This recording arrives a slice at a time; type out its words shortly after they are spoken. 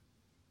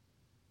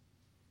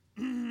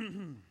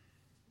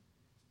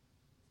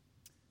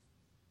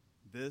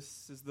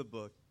This is the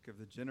book of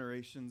the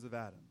generations of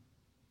Adam.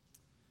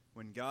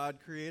 When God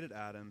created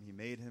Adam, he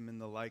made him in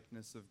the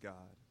likeness of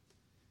God.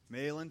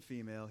 Male and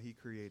female, he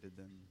created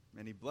them,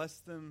 and he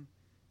blessed them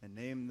and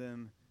named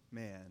them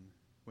man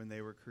when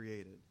they were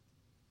created.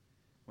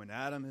 When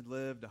Adam had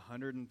lived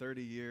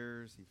 130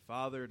 years, he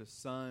fathered a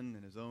son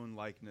in his own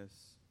likeness,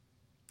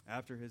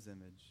 after his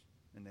image,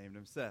 and named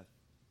him Seth.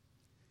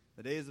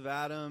 The days of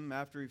Adam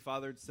after he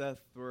fathered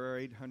Seth were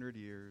 800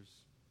 years,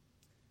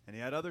 and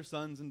he had other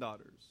sons and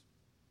daughters.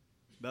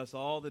 Thus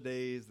all the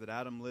days that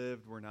Adam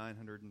lived were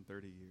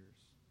 930 years,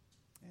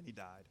 and he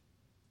died.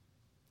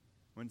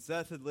 When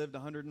Seth had lived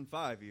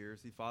 105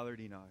 years, he fathered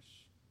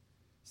Enosh.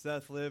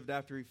 Seth lived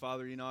after he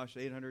fathered Enosh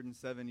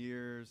 807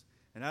 years,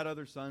 and had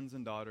other sons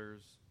and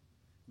daughters.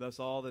 Thus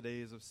all the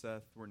days of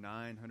Seth were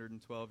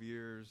 912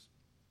 years,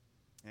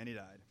 and he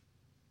died.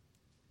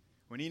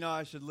 When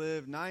Enosh had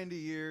lived 90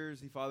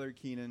 years, he fathered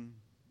Kenan.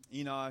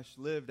 Enosh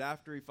lived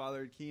after he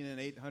fathered Kenan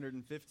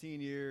 815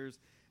 years,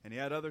 and he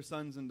had other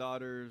sons and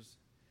daughters.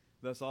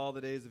 Thus all the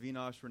days of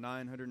Enosh were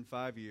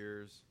 905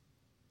 years,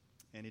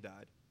 and he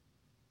died.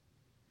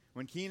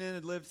 When Kenan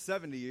had lived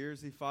 70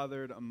 years, he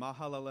fathered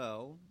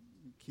Mahalalel.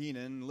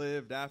 Kenan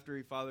lived after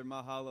he fathered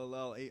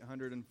Mahalalel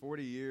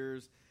 840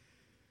 years,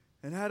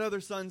 and had other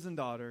sons and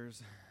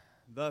daughters.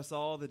 Thus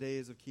all the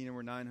days of Kenan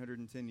were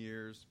 910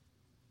 years,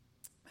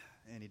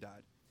 and he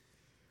died.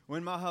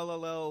 When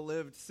Mahalalel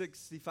lived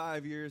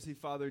 65 years, he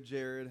fathered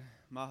Jared.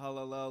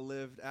 Mahalalel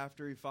lived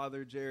after he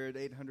fathered Jared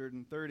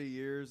 830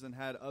 years, and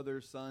had other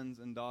sons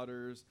and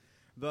daughters.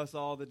 Thus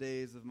all the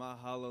days of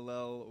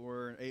Mahalalel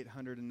were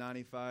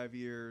 895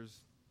 years,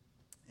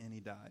 and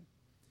he died.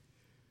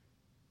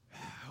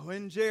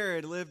 When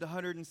Jared lived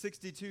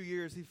 162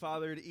 years, he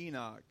fathered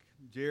Enoch.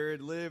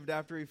 Jared lived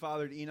after he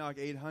fathered Enoch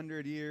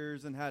 800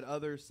 years, and had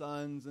other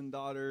sons and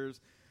daughters.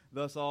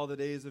 Thus all the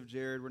days of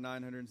Jared were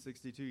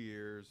 962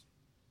 years,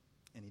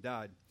 and he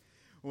died.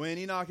 When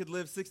Enoch had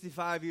lived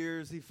 65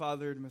 years, he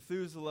fathered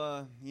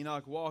Methuselah.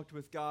 Enoch walked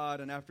with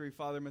God, and after he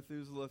fathered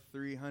Methuselah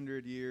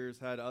 300 years,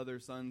 had other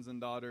sons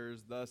and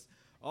daughters. Thus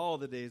all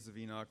the days of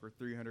Enoch were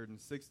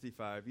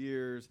 365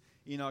 years.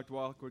 Enoch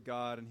walked with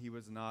God, and he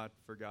was not,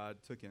 for God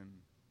took him.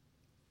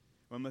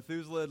 When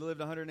Methuselah had lived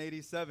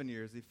 187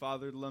 years, he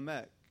fathered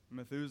Lamech.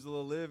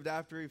 Methuselah lived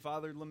after he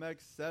fathered Lamech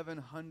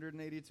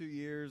 782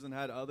 years, and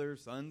had other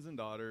sons and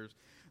daughters.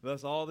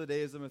 Thus all the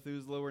days of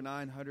Methuselah were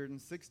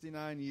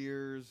 969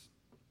 years,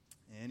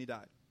 and he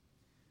died.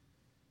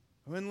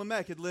 When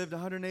Lamech had lived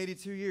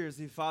 182 years,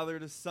 he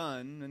fathered a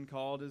son, and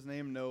called his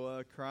name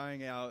Noah,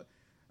 crying out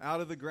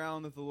of the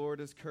ground that the Lord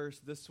has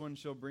cursed, this one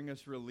shall bring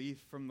us relief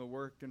from the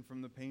work and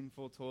from the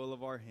painful toil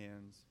of our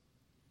hands.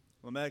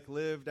 Lamech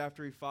lived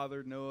after he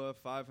fathered Noah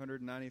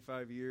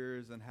 595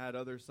 years, and had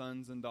other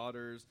sons and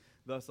daughters.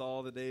 Thus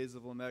all the days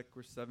of Lamech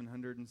were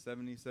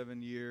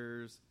 777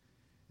 years,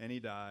 and he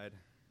died.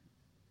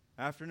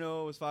 After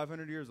Noah was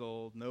 500 years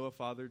old, Noah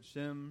fathered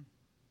Shem,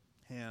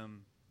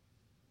 Ham,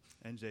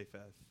 and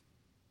Japheth.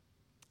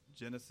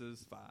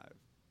 Genesis 5.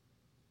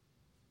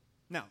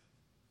 Now,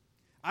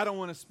 I don't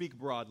want to speak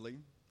broadly,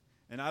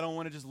 and I don't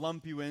want to just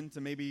lump you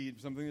into maybe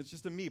something that's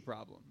just a me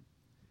problem.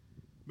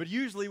 But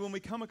usually when we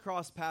come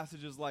across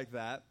passages like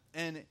that,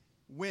 and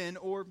when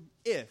or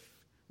if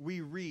we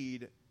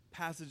read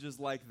passages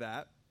like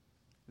that,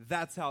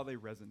 that's how they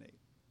resonate.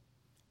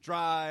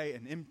 Dry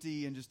and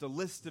empty and just a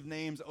list of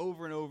names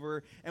over and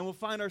over, and we'll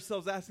find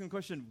ourselves asking the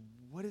question,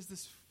 what is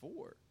this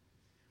for?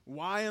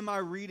 Why am I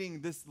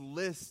reading this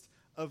list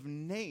of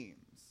names?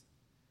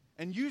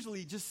 And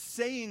usually just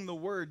saying the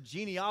word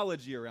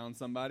genealogy around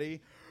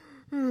somebody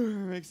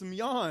makes them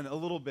yawn a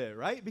little bit,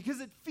 right? Because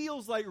it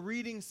feels like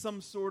reading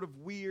some sort of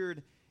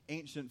weird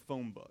ancient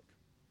phone book.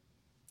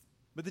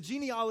 But the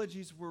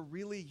genealogies were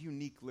really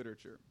unique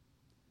literature.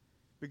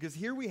 Because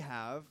here we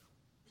have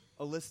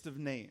a list of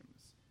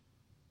names.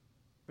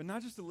 But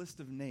not just a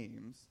list of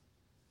names,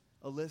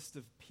 a list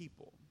of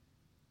people.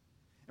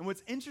 And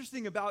what's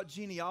interesting about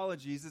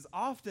genealogies is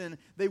often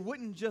they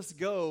wouldn't just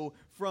go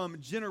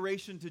from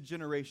generation to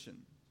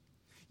generation.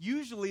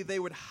 Usually they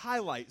would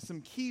highlight some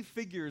key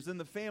figures in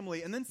the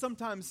family and then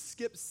sometimes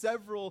skip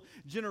several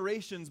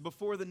generations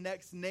before the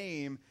next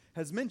name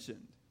has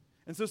mentioned.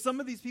 And so some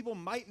of these people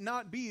might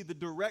not be the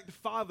direct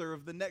father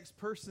of the next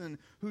person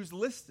who's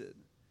listed.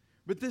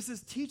 But this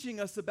is teaching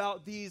us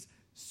about these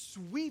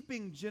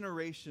sweeping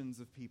generations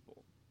of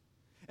people.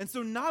 And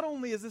so not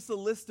only is this a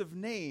list of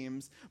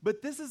names,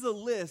 but this is a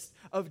list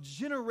of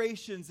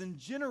generations and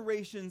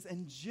generations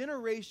and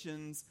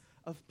generations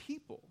of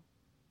people.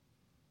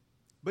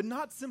 But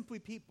not simply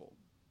people.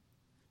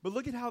 But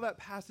look at how that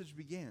passage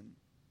began.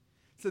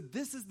 So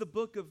this is the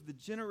book of the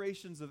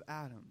generations of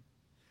Adam.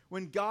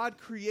 When God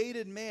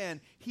created man,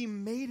 he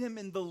made him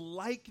in the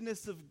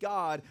likeness of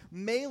God.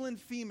 Male and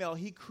female,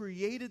 he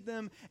created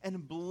them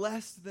and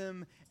blessed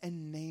them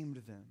and named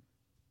them.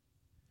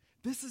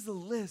 This is a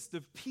list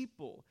of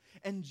people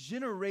and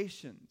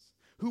generations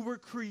who were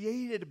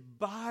created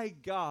by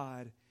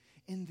God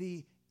in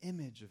the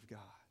image of God.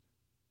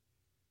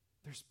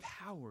 There's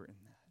power in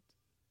that.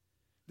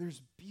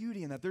 There's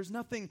beauty in that. There's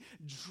nothing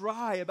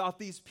dry about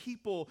these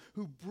people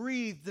who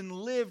breathed and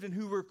lived and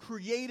who were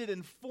created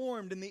and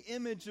formed in the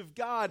image of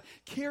God,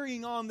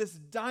 carrying on this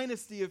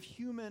dynasty of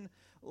human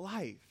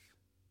life.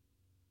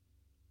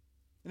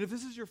 And if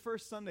this is your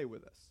first Sunday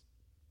with us,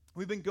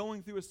 we've been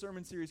going through a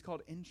sermon series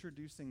called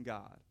Introducing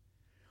God,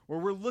 where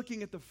we're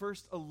looking at the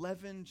first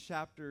 11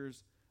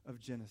 chapters of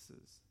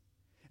Genesis.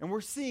 And we're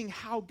seeing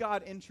how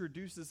God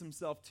introduces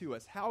himself to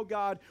us, how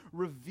God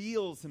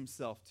reveals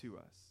himself to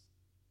us.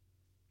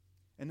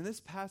 And in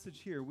this passage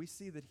here, we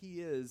see that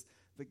he is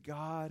the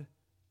God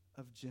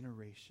of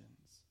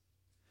generations,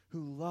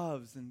 who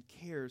loves and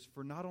cares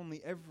for not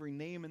only every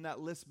name in that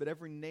list, but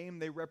every name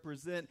they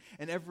represent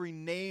and every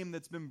name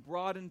that's been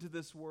brought into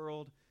this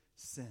world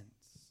since.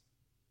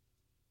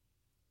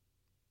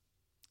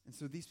 And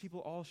so these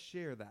people all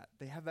share that.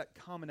 They have that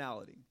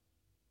commonality.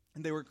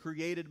 And they were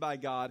created by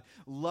God,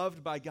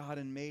 loved by God,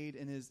 and made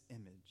in his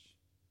image.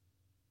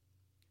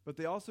 But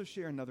they also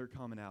share another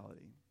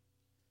commonality.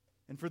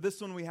 And for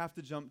this one, we have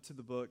to jump to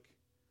the book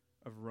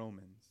of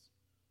Romans.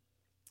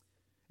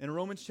 In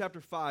Romans chapter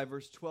 5,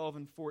 verse 12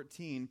 and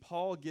 14,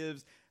 Paul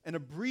gives an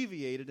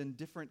abbreviated and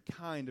different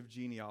kind of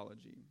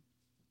genealogy.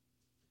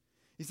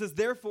 He says,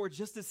 "Therefore,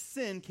 just as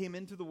sin came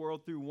into the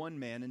world through one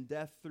man, and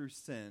death through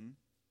sin,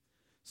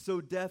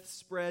 so death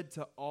spread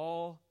to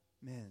all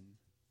men,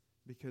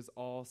 because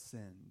all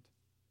sinned.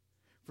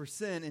 For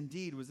sin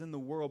indeed was in the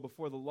world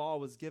before the law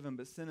was given,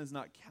 but sin is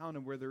not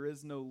counted where there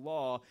is no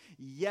law.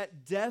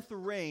 Yet death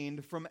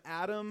reigned from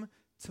Adam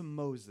to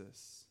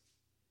Moses,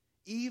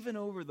 even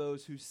over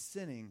those whose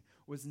sinning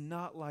was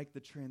not like the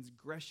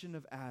transgression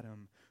of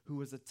Adam, who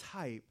was a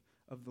type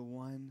of the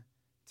one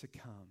to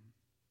come."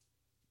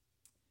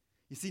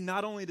 You see,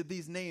 not only did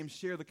these names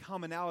share the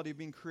commonality of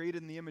being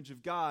created in the image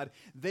of God,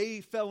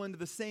 they fell into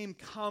the same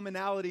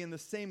commonality and the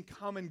same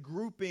common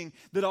grouping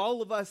that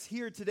all of us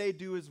here today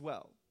do as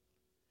well.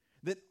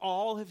 That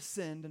all have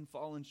sinned and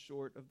fallen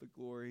short of the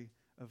glory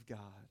of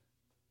God.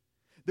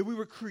 That we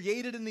were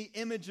created in the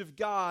image of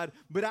God,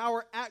 but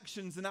our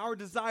actions and our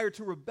desire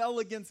to rebel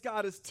against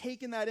God has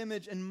taken that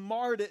image and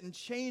marred it and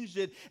changed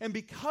it. And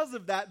because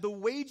of that, the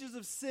wages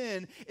of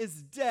sin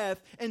is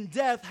death, and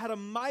death had a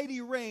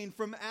mighty reign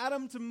from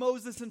Adam to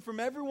Moses and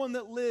from everyone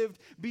that lived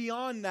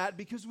beyond that,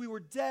 because we were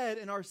dead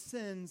in our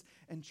sins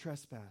and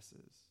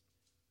trespasses.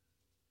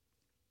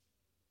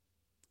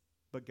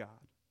 But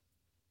God,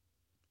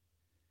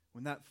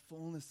 when that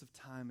fullness of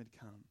time had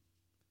come,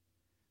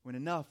 when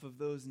enough of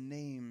those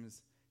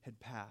names had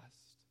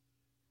passed,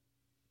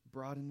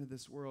 brought into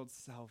this world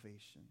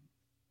salvation.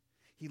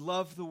 He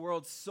loved the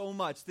world so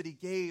much that he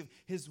gave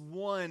his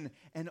one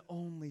and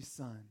only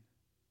Son.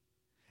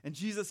 And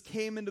Jesus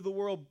came into the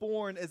world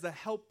born as a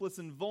helpless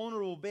and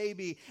vulnerable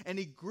baby, and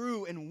he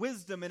grew in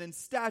wisdom and in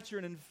stature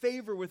and in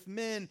favor with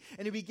men,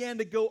 and he began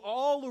to go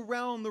all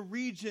around the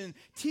region,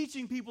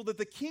 teaching people that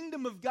the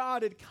kingdom of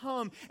God had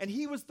come, and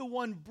he was the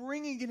one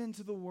bringing it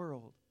into the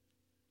world.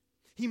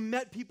 He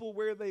met people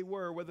where they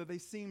were, whether they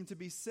seemed to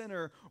be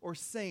sinner or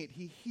saint.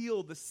 He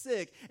healed the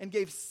sick and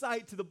gave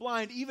sight to the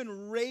blind,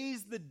 even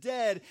raised the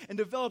dead, and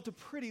developed a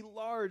pretty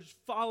large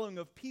following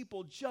of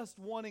people just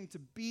wanting to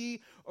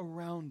be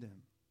around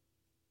him.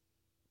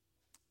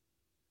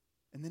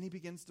 And then he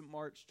begins to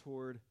march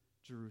toward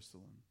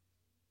Jerusalem.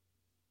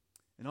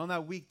 And on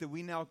that week that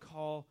we now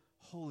call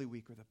Holy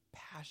Week, or the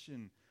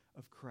Passion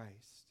of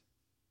Christ,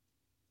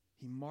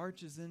 he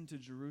marches into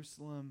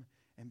Jerusalem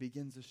and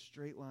begins a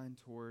straight line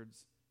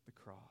towards the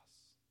cross.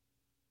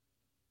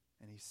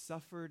 And he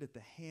suffered at the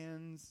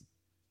hands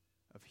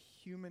of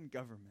human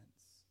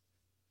governments,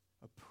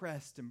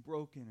 oppressed and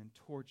broken and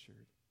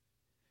tortured,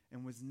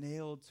 and was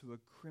nailed to a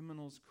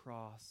criminal's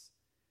cross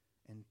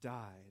and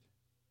died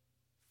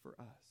for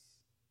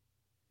us,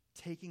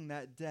 taking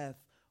that death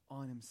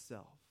on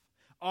himself,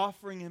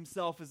 offering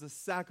himself as a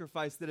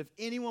sacrifice, that if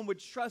anyone would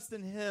trust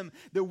in him,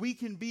 that we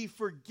can be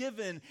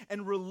forgiven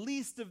and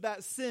released of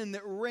that sin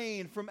that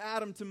reigned from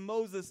Adam to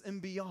Moses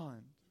and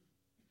beyond.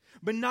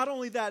 But not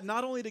only that,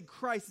 not only did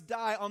Christ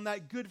die on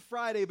that Good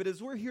Friday, but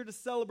as we're here to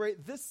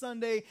celebrate this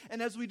Sunday,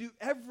 and as we do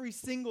every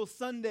single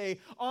Sunday,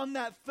 on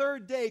that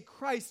third day,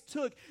 Christ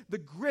took the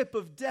grip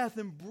of death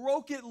and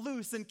broke it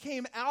loose and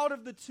came out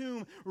of the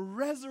tomb,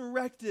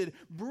 resurrected,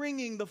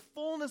 bringing the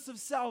fullness of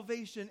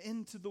salvation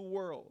into the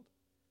world.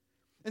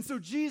 And so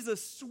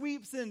Jesus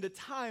sweeps into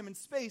time and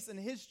space and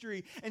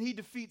history, and he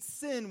defeats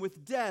sin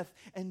with death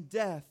and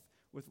death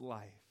with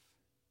life.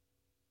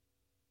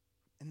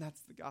 And that's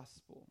the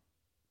gospel.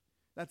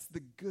 That's the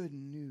good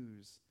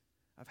news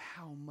of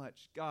how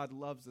much God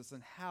loves us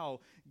and how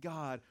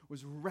God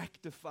was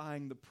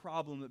rectifying the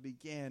problem that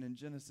began in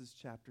Genesis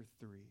chapter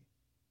 3.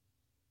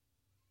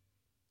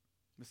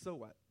 But so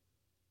what?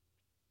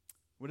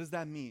 What does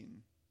that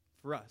mean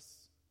for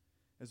us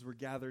as we're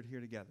gathered here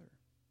together?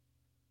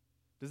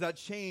 Does that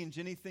change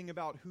anything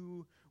about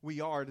who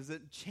we are? Does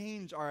it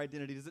change our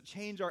identity? Does it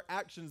change our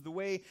actions, the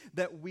way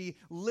that we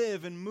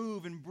live and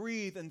move and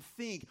breathe and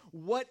think?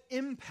 What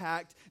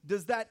impact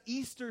does that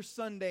Easter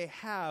Sunday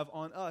have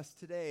on us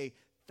today,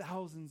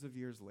 thousands of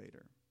years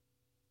later?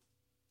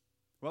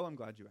 Well, I'm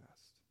glad you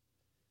asked.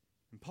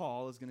 And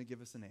Paul is going to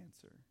give us an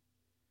answer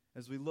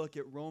as we look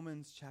at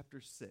Romans chapter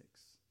 6,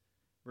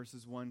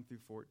 verses 1 through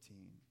 14.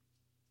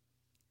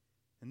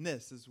 And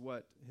this is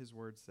what his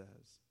word says.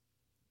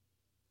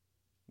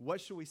 What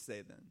shall we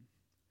say then?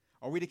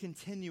 Are we to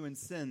continue in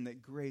sin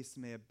that grace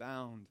may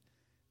abound?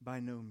 By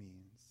no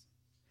means.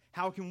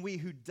 How can we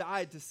who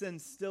died to sin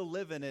still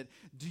live in it?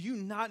 Do you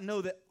not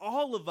know that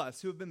all of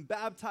us who have been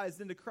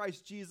baptized into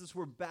Christ Jesus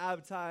were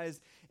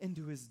baptized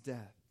into his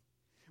death?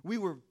 We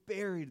were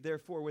buried,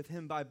 therefore, with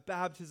him by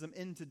baptism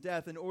into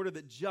death, in order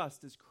that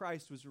just as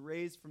Christ was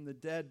raised from the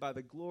dead by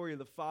the glory of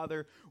the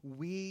Father,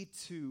 we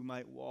too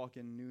might walk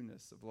in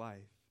newness of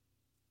life.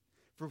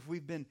 For if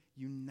we've been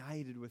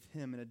united with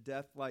him in a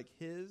death like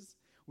his,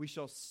 we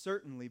shall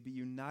certainly be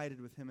united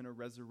with him in a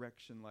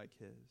resurrection like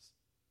his.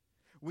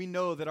 We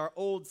know that our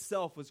old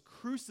self was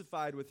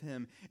crucified with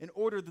him in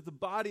order that the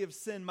body of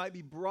sin might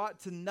be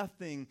brought to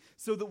nothing,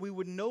 so that we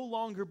would no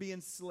longer be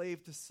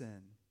enslaved to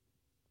sin.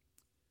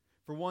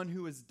 For one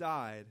who has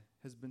died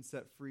has been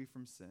set free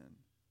from sin.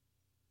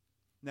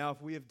 Now,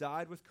 if we have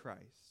died with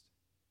Christ,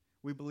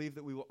 we believe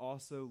that we will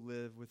also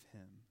live with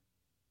him.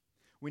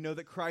 We know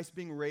that Christ,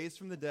 being raised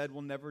from the dead,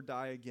 will never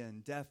die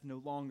again. Death no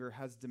longer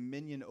has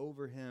dominion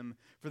over him.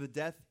 For the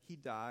death he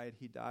died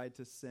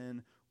to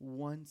sin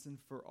once and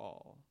for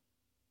all.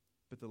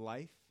 But the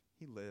life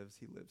he lives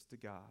to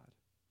God.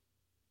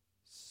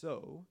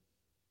 So,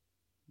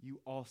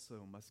 you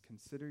also must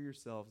consider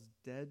yourselves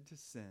dead to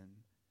sin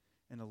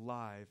and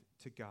alive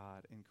to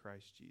God in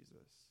Christ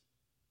Jesus.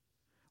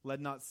 Let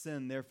not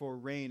sin, therefore,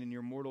 reign in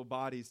your mortal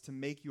bodies to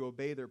make you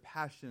obey their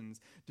passions.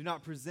 Do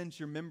not present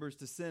your members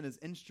to sin as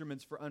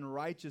instruments for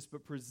unrighteousness,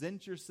 but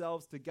present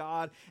yourselves to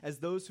God as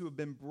those who have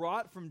been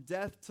brought from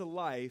death to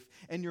life,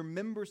 and your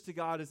members to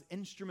God as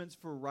instruments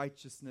for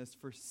righteousness.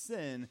 For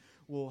sin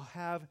will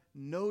have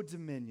no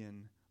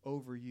dominion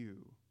over you,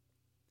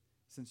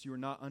 since you are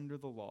not under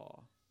the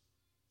law,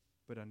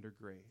 but under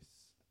grace.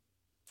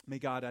 May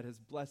God add his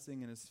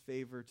blessing and his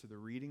favor to the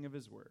reading of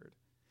his word.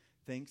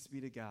 Thanks be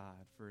to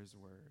God for his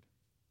word.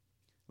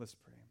 Let's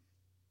pray.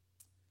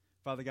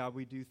 Father God,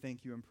 we do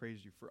thank you and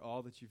praise you for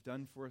all that you've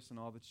done for us and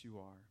all that you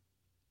are.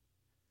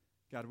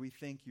 God, we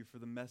thank you for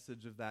the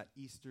message of that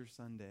Easter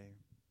Sunday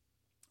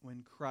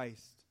when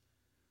Christ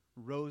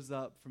rose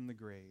up from the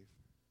grave,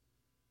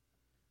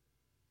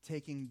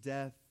 taking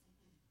death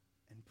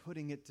and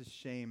putting it to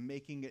shame,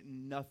 making it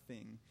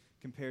nothing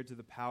compared to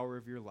the power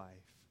of your life.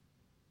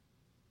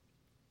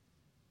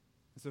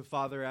 And so,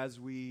 Father, as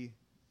we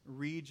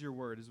read your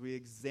word, as we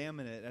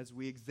examine it, as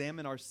we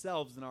examine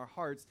ourselves and our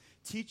hearts,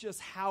 teach us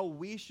how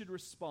we should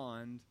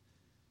respond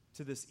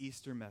to this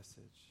Easter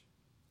message.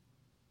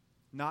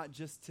 Not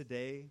just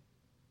today,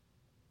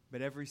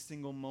 but every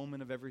single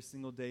moment of every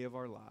single day of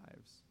our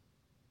lives.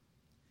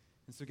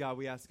 And so, God,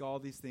 we ask all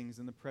these things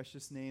in the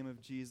precious name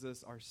of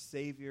Jesus, our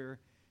Savior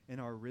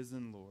and our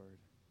risen Lord.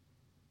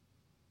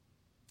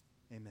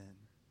 Amen.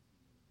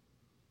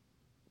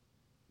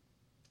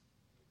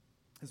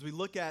 As we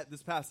look at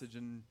this passage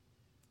and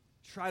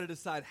try to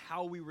decide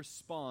how we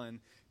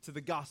respond to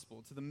the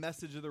gospel, to the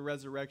message of the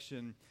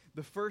resurrection,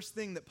 the first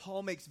thing that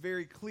Paul makes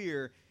very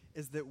clear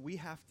is that we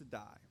have to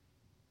die.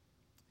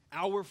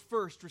 Our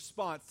first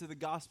response to the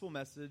gospel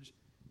message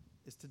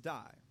is to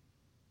die.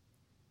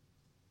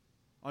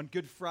 On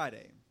Good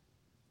Friday,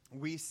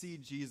 we see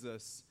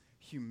Jesus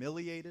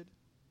humiliated,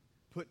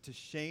 put to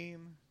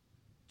shame,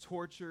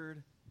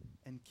 tortured,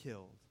 and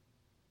killed.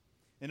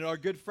 And at our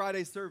Good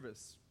Friday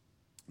service,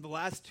 the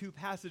last two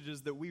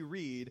passages that we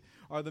read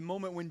are the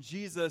moment when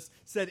Jesus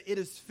said, "It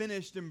is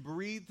finished," and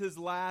breathed his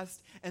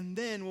last. And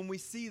then when we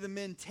see the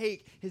men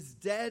take his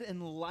dead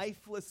and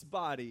lifeless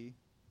body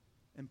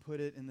and put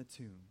it in the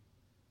tomb.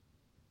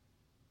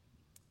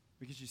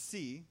 Because you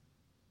see,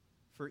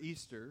 for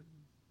Easter,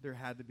 there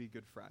had to be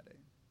Good Friday.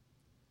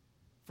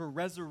 For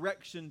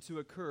resurrection to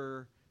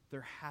occur,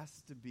 there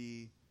has to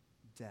be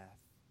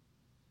death.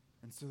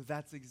 And so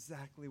that's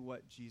exactly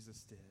what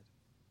Jesus did.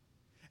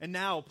 And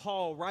now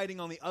Paul, writing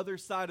on the other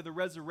side of the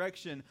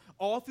resurrection,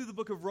 all through the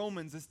book of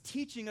Romans, is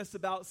teaching us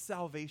about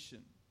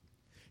salvation.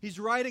 He's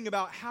writing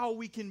about how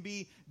we can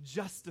be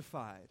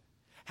justified,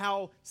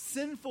 how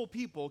sinful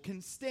people can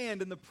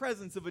stand in the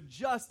presence of a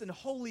just and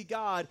holy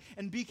God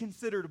and be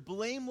considered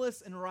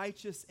blameless and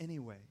righteous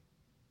anyway.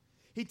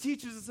 He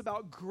teaches us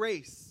about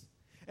grace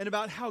and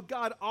about how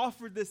God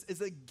offered this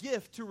as a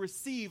gift to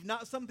receive,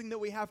 not something that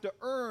we have to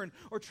earn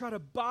or try to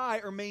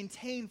buy or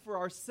maintain for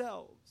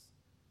ourselves.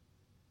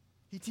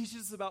 He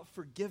teaches us about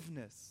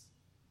forgiveness.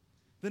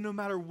 That no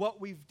matter what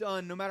we've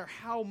done, no matter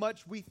how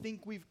much we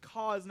think we've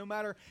caused, no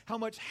matter how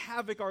much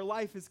havoc our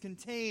life has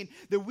contained,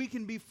 that we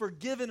can be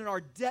forgiven and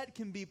our debt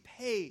can be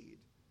paid.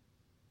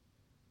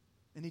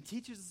 And he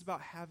teaches us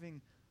about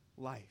having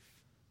life.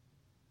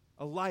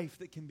 A life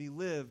that can be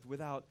lived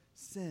without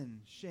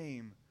sin,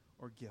 shame,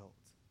 or guilt.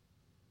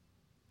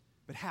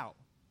 But how?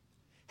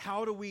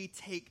 How do we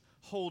take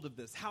hold of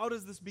this? How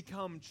does this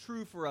become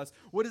true for us?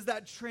 What does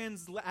that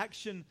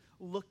transaction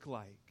look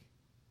like?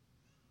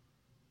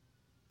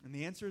 And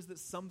the answer is that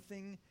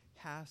something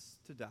has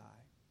to die.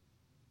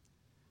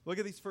 Look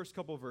at these first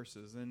couple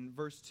verses in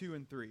verse 2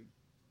 and 3.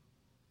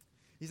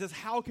 He says,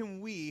 how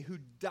can we who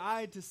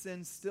died to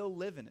sin still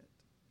live in it?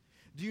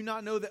 Do you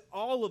not know that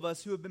all of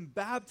us who have been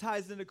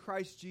baptized into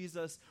Christ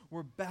Jesus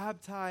were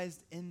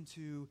baptized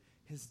into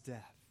his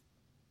death?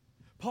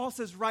 Paul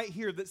says right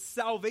here that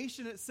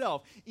salvation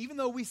itself, even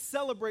though we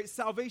celebrate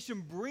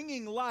salvation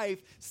bringing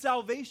life,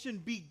 salvation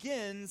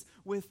begins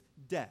with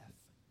death.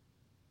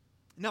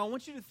 Now, I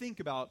want you to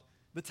think about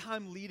the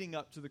time leading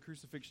up to the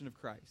crucifixion of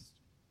Christ.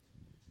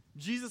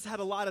 Jesus had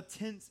a lot of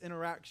tense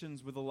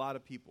interactions with a lot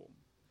of people.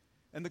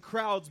 And the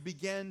crowds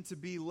began to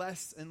be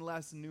less and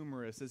less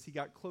numerous as he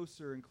got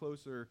closer and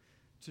closer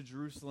to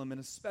Jerusalem,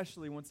 and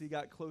especially once he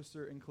got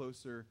closer and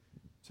closer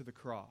to the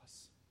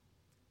cross.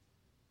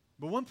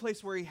 But one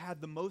place where he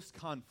had the most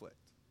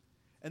conflict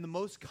and the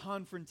most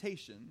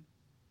confrontation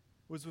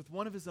was with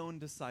one of his own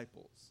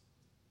disciples.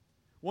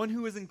 One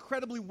who was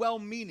incredibly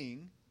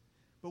well-meaning,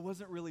 but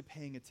wasn't really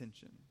paying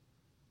attention.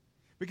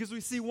 Because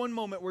we see one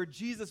moment where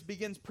Jesus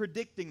begins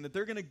predicting that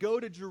they're going to go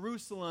to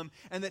Jerusalem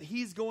and that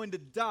he's going to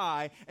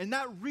die. And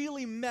that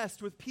really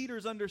messed with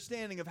Peter's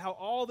understanding of how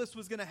all this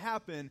was going to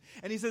happen.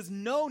 And he says,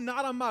 no,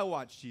 not on my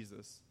watch,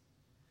 Jesus.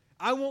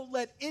 I won't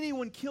let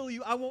anyone kill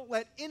you. I won't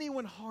let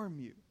anyone harm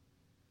you.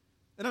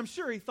 And I'm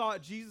sure he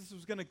thought Jesus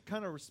was going to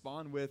kind of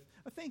respond with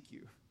a thank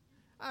you.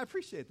 I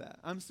appreciate that.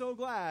 I'm so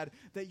glad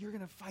that you're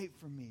going to fight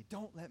for me.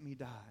 Don't let me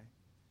die.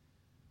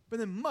 But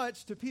then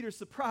much to Peter's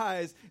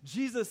surprise,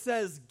 Jesus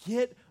says,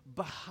 get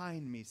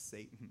behind me,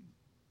 Satan.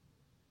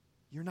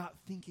 You're not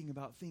thinking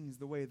about things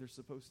the way they're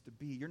supposed to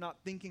be. You're not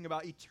thinking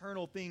about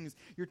eternal things.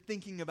 You're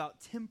thinking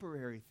about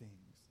temporary things.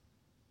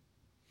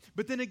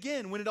 But then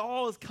again, when it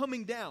all is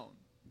coming down,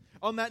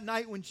 on that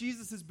night when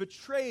Jesus is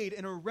betrayed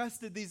and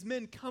arrested, these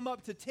men come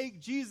up to take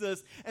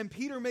Jesus, and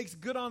Peter makes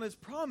good on his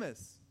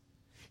promise.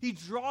 He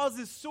draws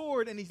his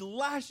sword and he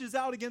lashes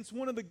out against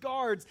one of the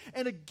guards.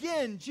 And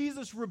again,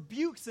 Jesus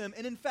rebukes him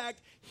and in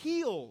fact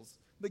heals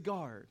the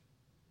guard.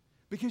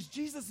 Because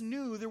Jesus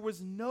knew there was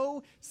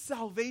no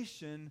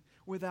salvation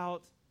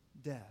without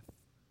death.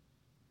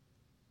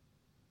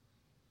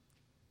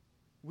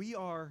 We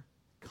are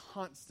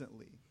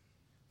constantly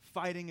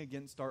fighting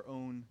against our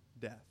own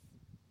death.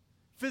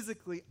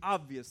 Physically,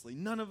 obviously,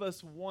 none of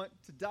us want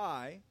to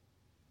die.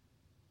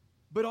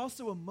 But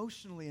also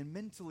emotionally and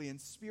mentally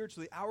and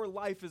spiritually, our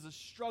life is a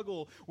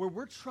struggle where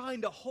we're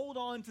trying to hold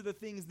on to the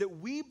things that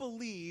we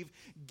believe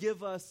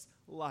give us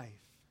life.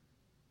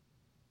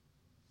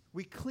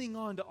 We cling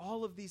on to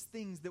all of these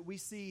things that we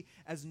see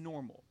as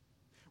normal.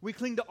 We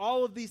cling to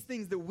all of these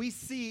things that we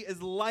see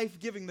as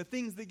life-giving, the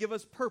things that give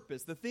us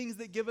purpose, the things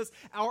that give us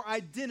our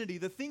identity,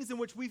 the things in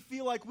which we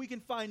feel like we can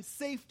find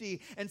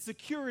safety and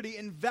security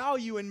and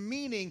value and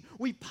meaning.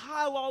 We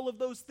pile all of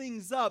those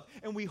things up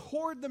and we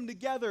hoard them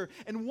together.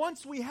 And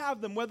once we have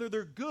them, whether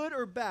they're good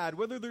or bad,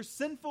 whether they're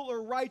sinful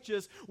or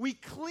righteous, we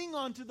cling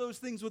on to those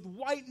things with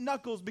white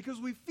knuckles because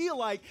we feel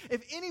like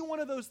if any one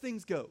of those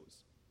things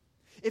goes,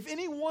 if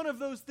any one of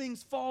those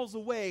things falls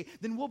away,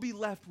 then we'll be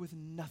left with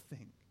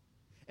nothing.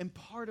 And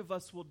part of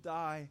us will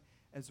die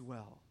as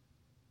well.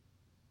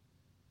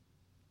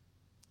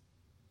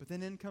 But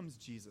then in comes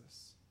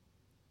Jesus.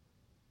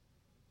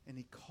 And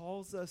he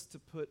calls us to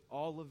put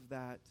all of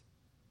that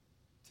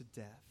to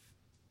death.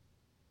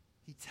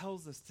 He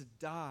tells us to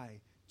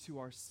die to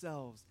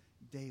ourselves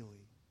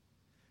daily.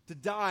 To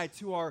die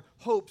to our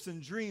hopes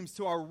and dreams,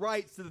 to our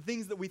rights, to the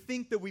things that we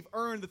think that we've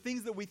earned, the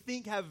things that we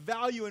think have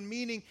value and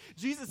meaning.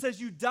 Jesus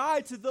says you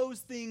die to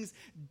those things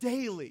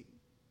daily.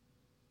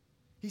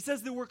 He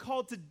says that we're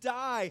called to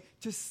die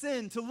to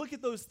sin, to look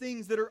at those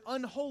things that are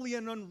unholy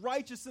and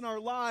unrighteous in our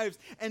lives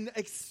and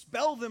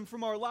expel them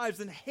from our lives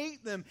and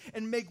hate them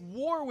and make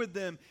war with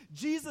them.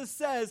 Jesus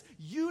says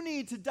you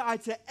need to die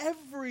to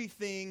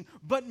everything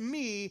but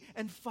me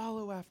and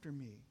follow after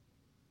me.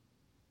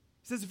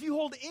 He says if you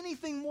hold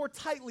anything more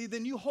tightly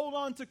than you hold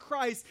on to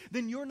Christ,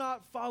 then you're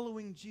not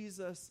following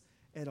Jesus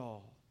at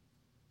all.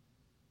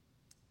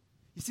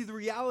 You see, the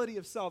reality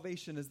of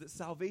salvation is that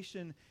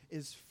salvation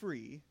is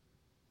free,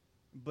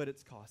 but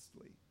it's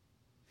costly.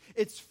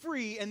 It's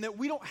free and that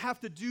we don't have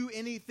to do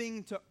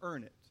anything to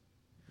earn it.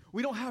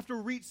 We don't have to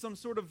reach some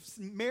sort of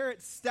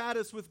merit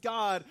status with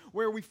God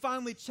where we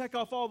finally check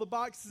off all the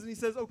boxes and he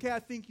says, okay,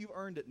 I think you've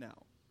earned it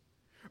now.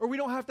 Or we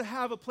don't have to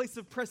have a place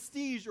of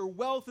prestige or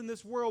wealth in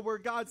this world where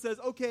God says,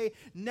 okay,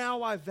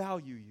 now I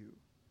value you.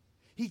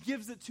 He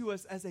gives it to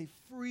us as a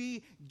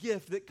free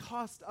gift that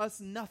costs us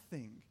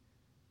nothing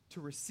to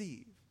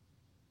receive,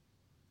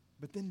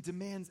 but then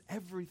demands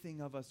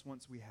everything of us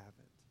once we have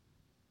it.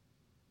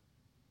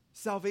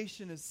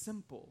 Salvation is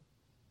simple,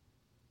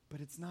 but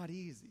it's not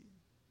easy.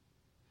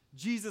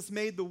 Jesus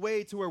made the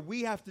way to where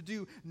we have to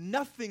do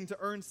nothing to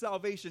earn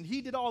salvation.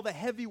 He did all the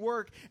heavy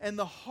work and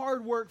the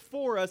hard work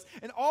for us,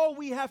 and all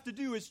we have to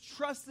do is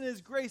trust in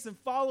his grace and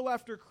follow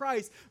after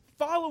Christ.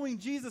 Following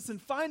Jesus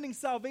and finding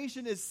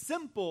salvation is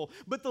simple,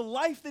 but the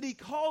life that he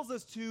calls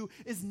us to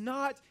is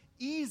not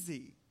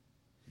easy.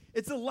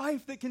 It's a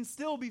life that can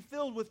still be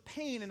filled with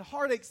pain and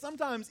heartache,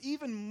 sometimes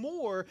even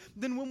more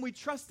than when we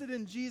trusted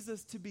in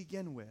Jesus to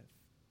begin with.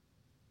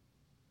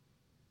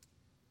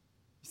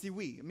 See,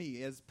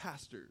 me as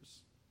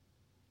pastors,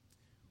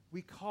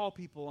 we call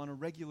people on a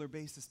regular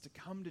basis to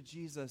come to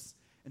Jesus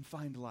and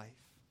find life.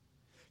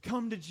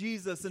 Come to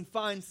Jesus and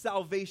find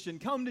salvation.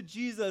 Come to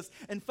Jesus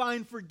and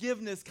find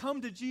forgiveness.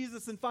 Come to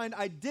Jesus and find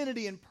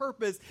identity and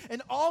purpose.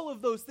 And all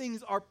of those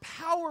things are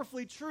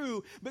powerfully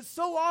true, but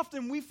so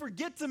often we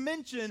forget to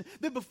mention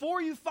that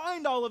before you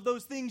find all of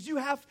those things, you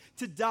have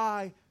to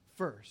die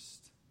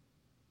first.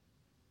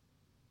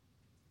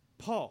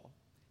 Paul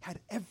had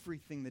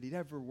everything that he'd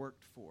ever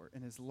worked for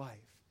in his life.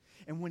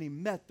 And when he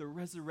met the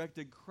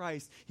resurrected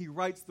Christ, he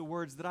writes the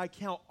words that I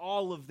count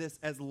all of this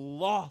as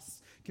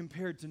loss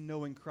compared to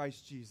knowing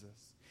Christ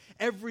Jesus.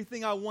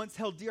 Everything I once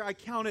held dear, I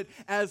count it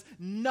as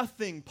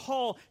nothing.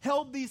 Paul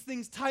held these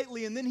things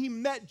tightly, and then he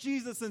met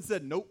Jesus and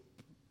said, nope,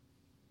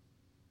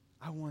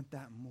 I want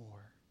that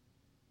more.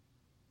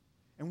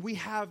 And we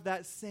have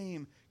that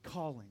same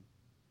calling,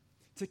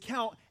 to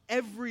count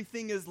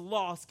everything as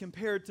lost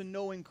compared to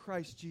knowing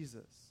Christ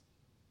Jesus.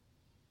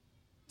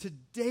 To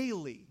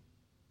daily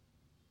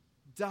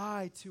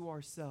die to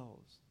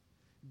ourselves,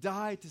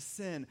 die to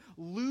sin,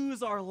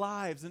 lose our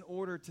lives in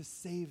order to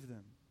save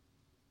them.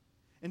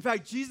 In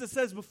fact, Jesus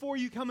says, before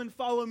you come and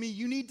follow me,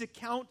 you need to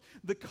count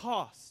the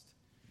cost.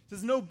 He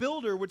says no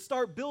builder would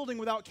start building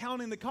without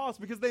counting the cost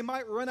because they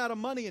might run out of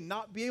money and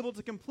not be able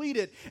to complete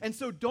it. And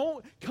so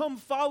don't come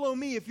follow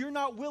me if you're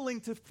not willing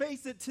to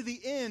face it to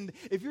the end,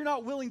 if you're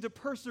not willing to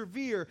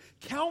persevere.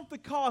 Count the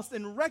cost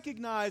and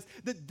recognize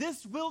that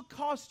this will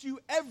cost you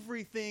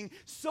everything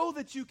so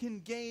that you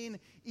can gain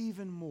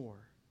even more.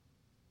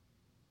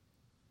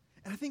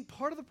 And I think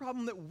part of the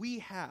problem that we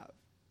have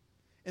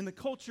in the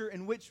culture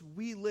in which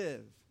we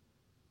live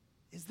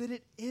is that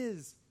it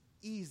is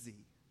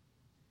easy.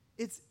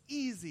 It's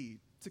easy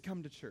to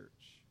come to church.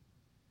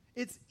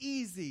 It's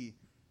easy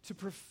to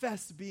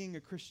profess being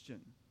a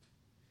Christian.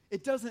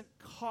 It doesn't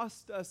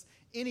cost us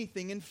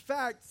anything. In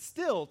fact,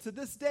 still, to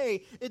this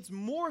day, it's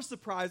more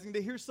surprising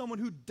to hear someone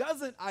who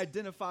doesn't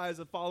identify as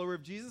a follower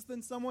of Jesus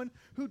than someone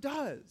who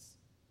does.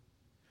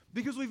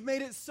 Because we've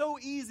made it so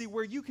easy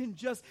where you can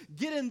just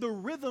get in the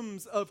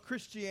rhythms of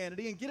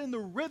Christianity and get in the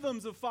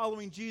rhythms of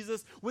following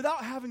Jesus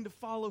without having to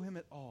follow him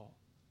at all.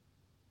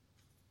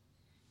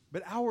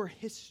 But our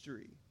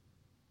history,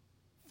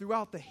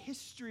 throughout the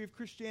history of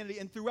Christianity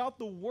and throughout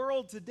the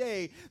world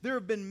today, there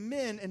have been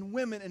men and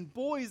women and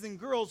boys and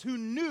girls who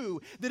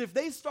knew that if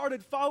they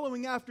started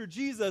following after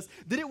Jesus,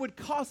 that it would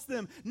cost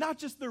them not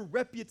just their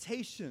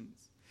reputations.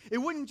 It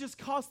wouldn't just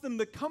cost them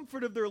the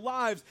comfort of their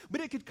lives,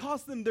 but it could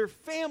cost them their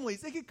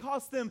families. It could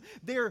cost them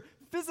their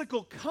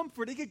physical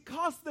comfort. It could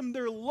cost them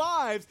their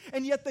lives.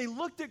 And yet they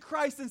looked at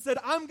Christ and said,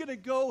 I'm going to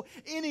go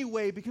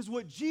anyway because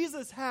what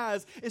Jesus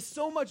has is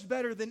so much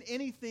better than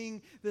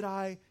anything that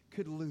I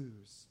could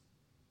lose.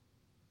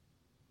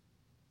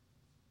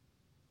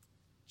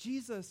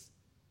 Jesus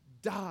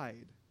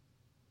died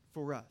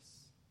for us.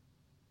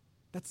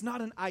 That's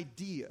not an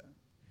idea.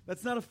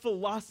 That's not a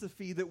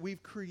philosophy that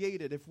we've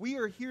created. If we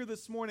are here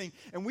this morning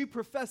and we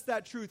profess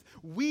that truth,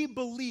 we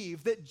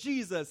believe that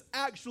Jesus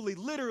actually,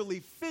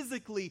 literally,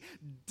 physically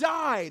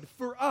died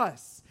for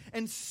us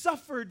and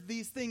suffered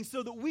these things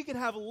so that we could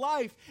have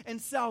life and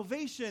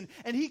salvation.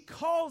 And he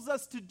calls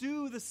us to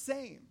do the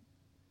same.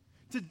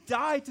 To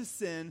die to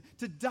sin,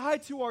 to die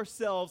to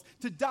ourselves,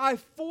 to die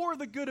for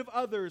the good of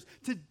others,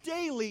 to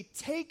daily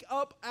take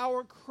up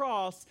our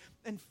cross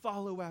and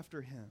follow after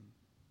him.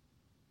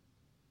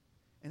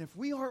 And if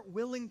we aren't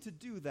willing to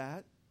do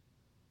that,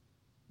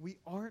 we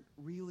aren't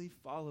really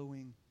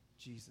following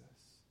Jesus.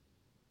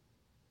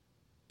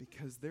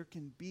 Because there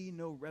can be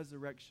no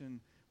resurrection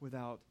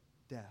without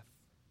death.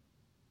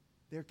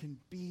 There can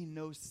be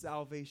no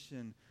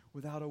salvation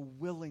without a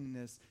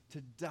willingness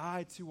to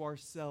die to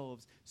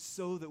ourselves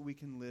so that we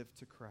can live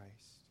to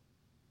Christ.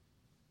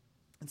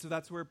 And so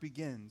that's where it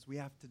begins. We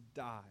have to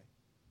die.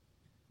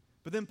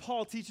 But then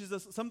Paul teaches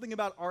us something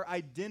about our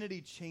identity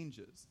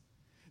changes.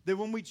 That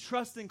when we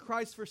trust in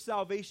Christ for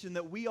salvation,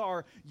 that we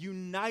are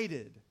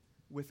united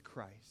with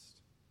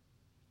Christ.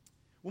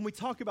 When we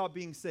talk about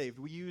being saved,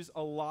 we use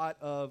a lot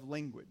of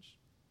language.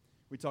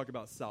 We talk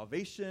about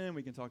salvation,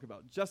 we can talk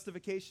about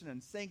justification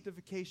and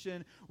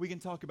sanctification, we can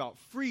talk about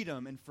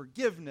freedom and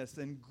forgiveness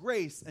and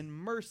grace and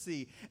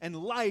mercy and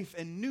life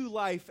and new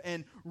life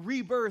and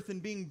rebirth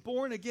and being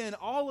born again.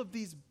 All of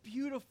these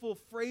beautiful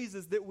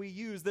phrases that we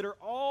use that are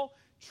all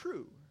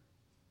true.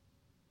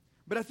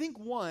 But I think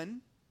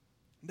one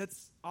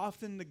that's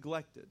often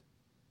neglected,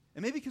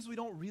 and maybe because we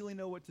don't really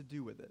know what to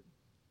do with it,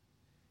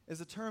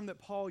 is a term that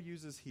Paul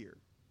uses here: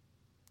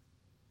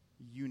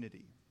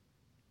 unity.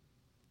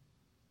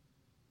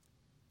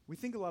 We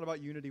think a lot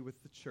about unity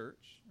with the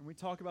church, and we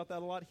talk about that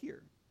a lot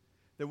here.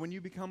 That when you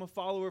become a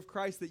follower of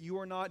Christ, that you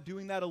are not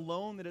doing that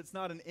alone, that it's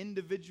not an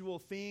individual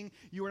thing.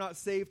 You are not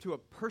saved to a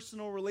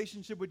personal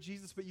relationship with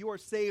Jesus, but you are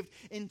saved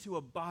into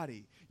a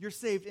body. You're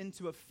saved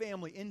into a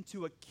family,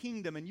 into a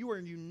kingdom, and you are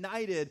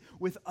united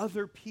with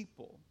other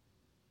people.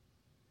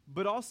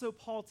 But also,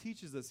 Paul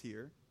teaches us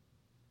here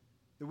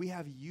that we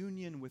have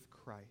union with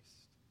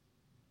Christ.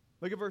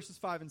 Look at verses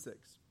 5 and 6.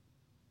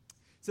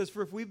 It It says,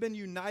 "For if we've been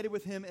united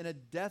with him in a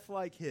death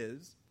like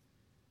his,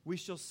 we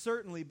shall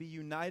certainly be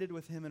united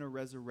with him in a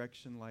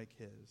resurrection like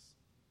his.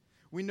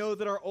 We know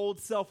that our old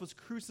self was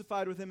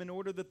crucified with him in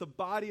order that the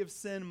body of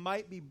sin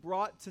might be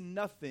brought to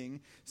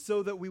nothing,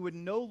 so that we would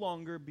no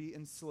longer be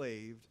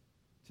enslaved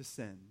to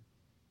sin."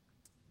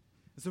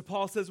 And so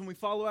Paul says when we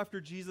follow after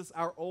Jesus,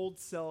 our old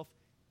self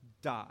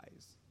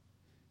dies.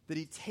 That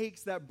he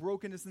takes that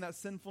brokenness and that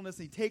sinfulness,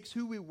 and he takes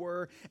who we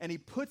were, and he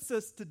puts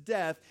us to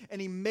death,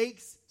 and he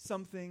makes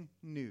something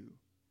new.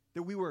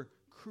 That we were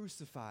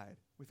crucified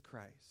with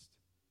Christ.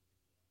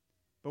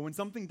 But when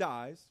something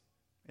dies,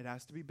 it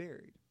has to be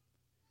buried.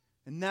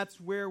 And that's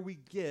where we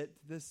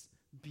get this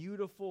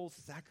beautiful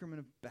sacrament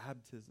of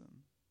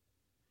baptism,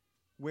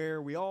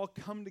 where we all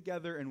come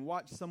together and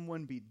watch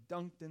someone be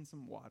dunked in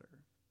some water.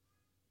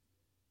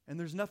 And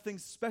there's nothing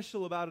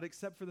special about it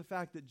except for the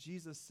fact that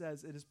Jesus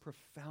says it is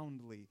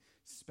profoundly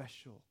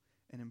special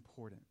and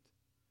important.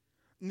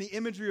 And the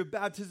imagery of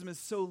baptism is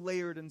so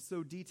layered and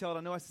so detailed.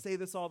 I know I say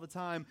this all the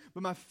time,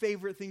 but my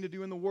favorite thing to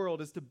do in the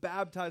world is to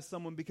baptize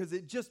someone because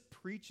it just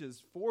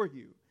preaches for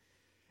you.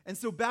 And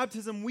so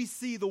baptism, we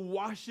see the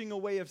washing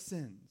away of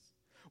sins.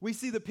 We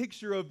see the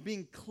picture of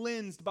being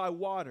cleansed by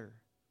water.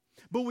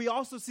 But we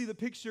also see the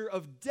picture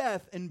of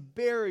death and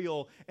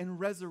burial and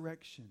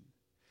resurrection.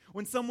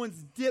 When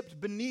someone's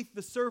dipped beneath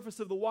the surface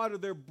of the water,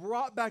 they're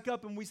brought back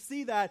up, and we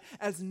see that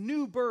as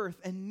new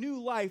birth and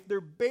new life. They're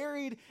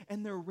buried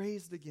and they're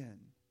raised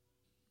again.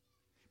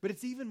 But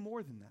it's even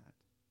more than that.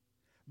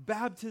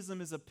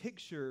 Baptism is a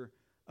picture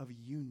of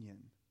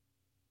union.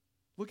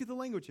 Look at the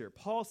language here.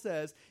 Paul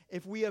says,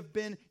 if we have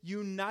been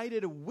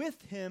united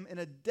with him in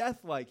a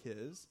death like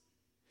his,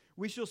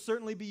 we shall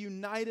certainly be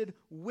united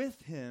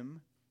with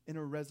him in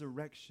a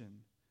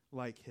resurrection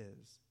like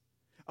his.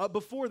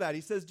 Before that,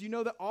 he says, do you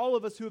know that all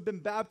of us who have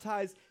been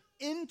baptized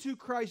into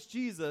Christ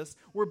Jesus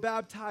were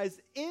baptized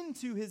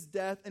into his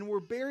death and were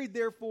buried,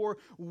 therefore,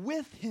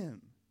 with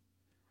him?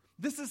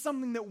 This is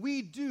something that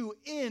we do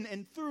in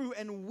and through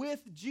and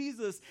with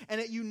Jesus, and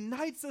it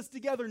unites us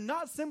together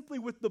not simply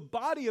with the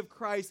body of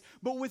Christ,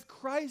 but with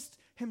Christ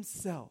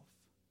himself.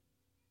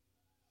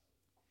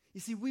 You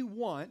see, we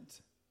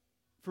want,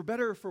 for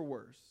better or for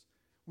worse,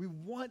 we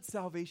want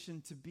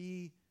salvation to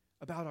be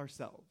about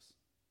ourselves,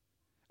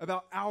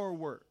 about our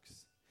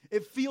works.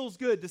 It feels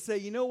good to say,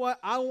 you know what?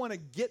 I want to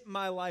get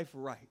my life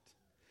right.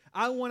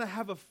 I want to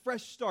have a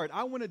fresh start.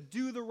 I want to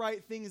do the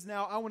right things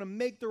now. I want to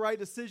make the right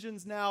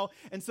decisions now.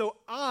 And so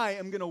I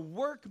am going to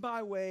work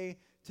my way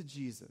to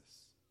Jesus.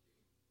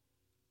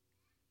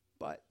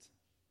 But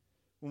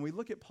when we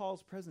look at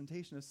Paul's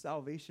presentation of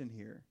salvation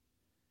here,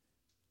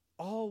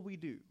 all we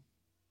do,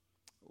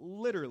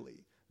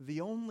 literally,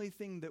 the only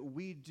thing that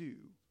we do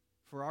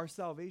for our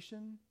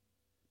salvation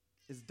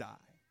is die.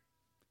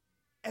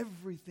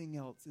 Everything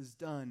else is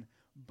done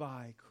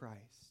by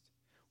Christ.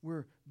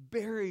 We're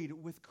buried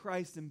with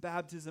Christ in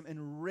baptism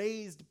and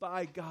raised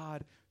by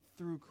God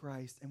through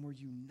Christ, and we're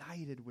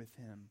united with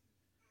him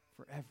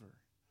forever.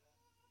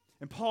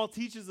 And Paul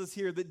teaches us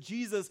here that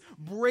Jesus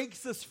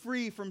breaks us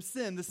free from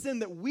sin, the sin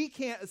that we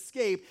can't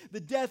escape,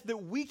 the death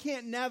that we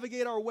can't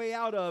navigate our way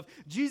out of.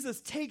 Jesus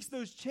takes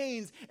those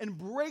chains and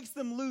breaks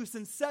them loose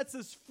and sets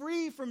us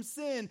free from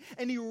sin,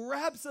 and he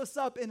wraps us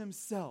up in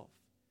himself.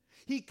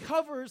 He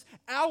covers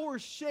our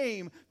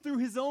shame through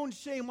his own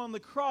shame on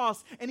the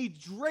cross, and he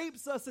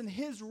drapes us in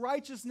his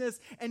righteousness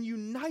and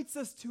unites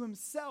us to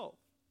himself.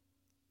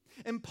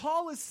 And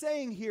Paul is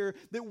saying here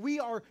that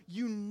we are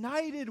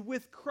united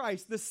with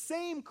Christ. The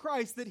same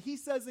Christ that he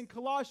says in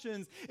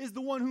Colossians is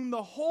the one whom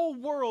the whole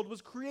world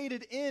was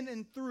created in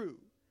and through.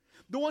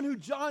 The one who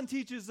John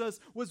teaches us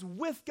was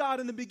with God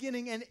in the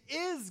beginning and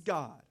is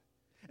God.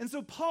 And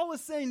so Paul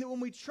is saying that when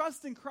we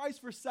trust in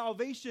Christ for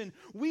salvation,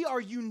 we are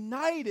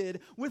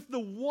united with the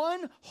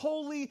one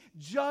holy,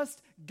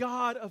 just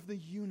God of the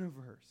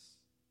universe.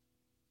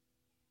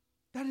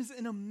 That is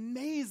an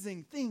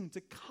amazing thing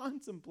to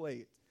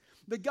contemplate.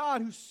 The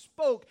God who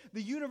spoke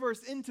the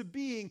universe into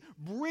being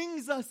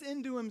brings us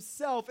into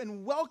himself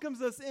and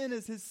welcomes us in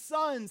as his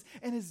sons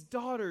and his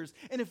daughters.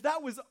 And if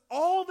that was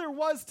all there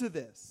was to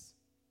this,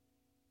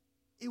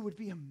 it would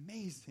be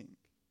amazing.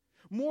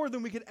 More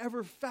than we could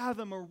ever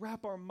fathom or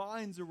wrap our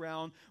minds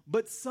around,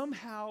 but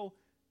somehow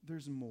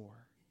there's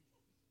more.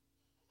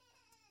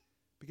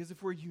 Because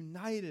if we're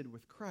united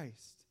with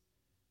Christ,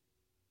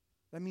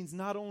 that means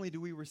not only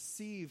do we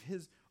receive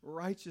his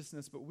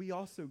righteousness, but we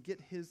also get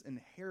his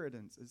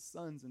inheritance as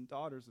sons and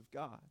daughters of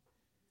God.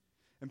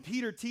 And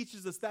Peter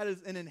teaches us that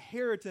is an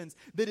inheritance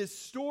that is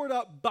stored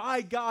up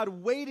by God,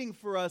 waiting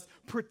for us,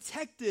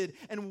 protected,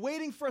 and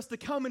waiting for us to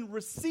come and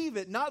receive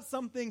it. Not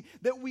something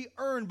that we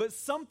earn, but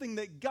something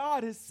that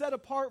God has set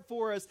apart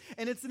for us.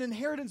 And it's an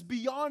inheritance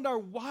beyond our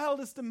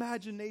wildest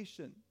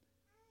imagination.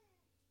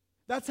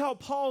 That's how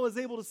Paul is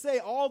able to say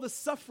all the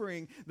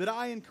suffering that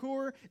I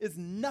incur is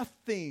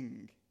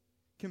nothing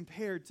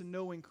compared to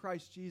knowing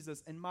Christ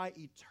Jesus and my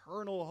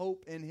eternal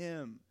hope in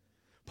him.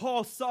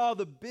 Paul saw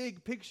the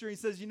big picture. He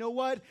says, you know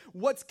what?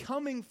 What's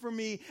coming for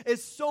me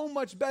is so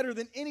much better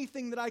than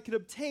anything that I could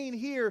obtain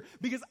here,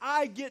 because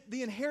I get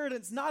the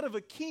inheritance not of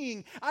a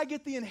king. I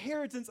get the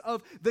inheritance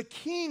of the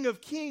King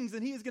of Kings,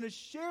 and he is going to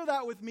share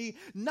that with me,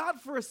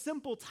 not for a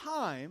simple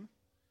time,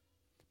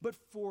 but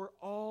for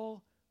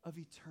all of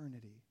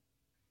eternity.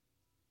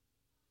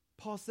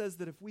 Paul says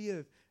that if we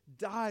have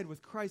died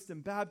with Christ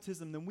in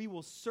baptism, then we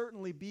will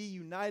certainly be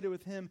united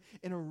with him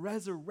in a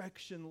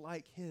resurrection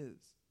like his.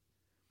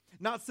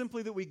 Not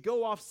simply that we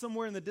go off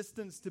somewhere in the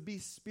distance to be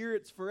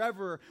spirits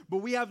forever, but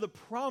we have the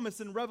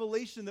promise in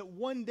Revelation that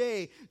one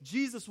day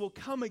Jesus will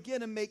come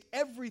again and make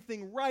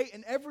everything right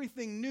and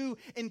everything new,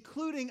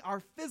 including our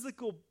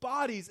physical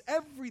bodies.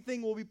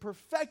 Everything will be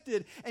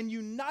perfected and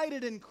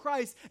united in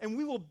Christ, and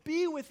we will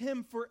be with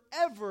him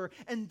forever.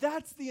 And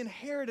that's the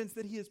inheritance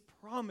that he has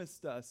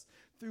promised us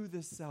through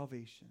this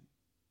salvation.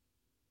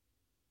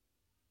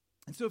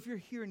 And so if you're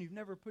here and you've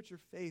never put your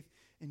faith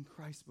in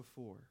Christ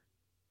before,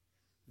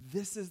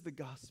 this is the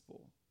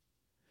gospel.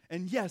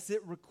 And yes,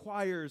 it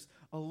requires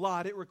a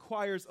lot. It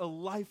requires a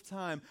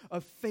lifetime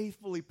of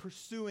faithfully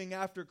pursuing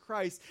after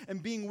Christ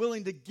and being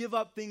willing to give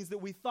up things that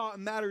we thought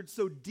mattered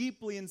so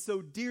deeply and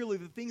so dearly,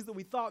 the things that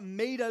we thought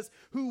made us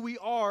who we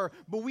are.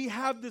 But we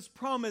have this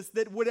promise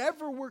that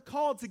whatever we're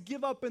called to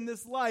give up in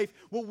this life,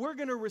 what we're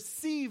going to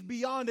receive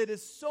beyond it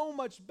is so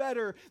much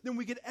better than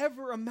we could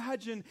ever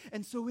imagine.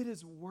 And so it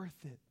is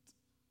worth it.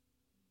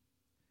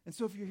 And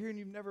so if you're here and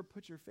you've never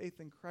put your faith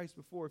in Christ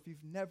before, if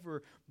you've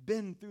never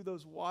been through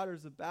those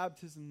waters of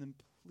baptism, then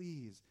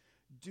please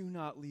do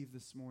not leave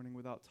this morning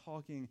without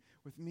talking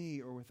with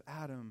me or with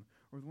Adam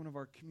or with one of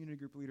our community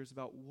group leaders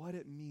about what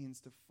it means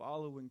to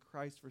follow in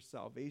Christ for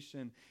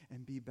salvation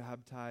and be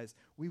baptized.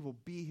 We will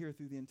be here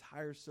through the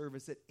entire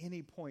service at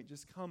any point.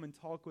 Just come and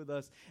talk with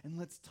us, and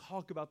let's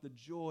talk about the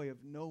joy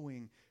of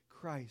knowing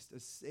Christ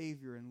as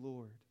Savior and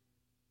Lord.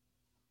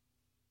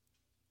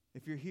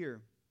 If you're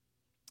here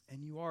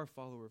and you are a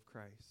follower of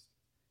Christ,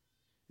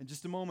 in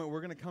just a moment,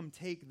 we're going to come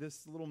take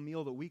this little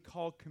meal that we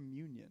call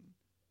communion.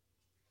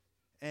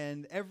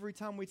 And every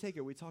time we take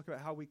it, we talk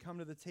about how we come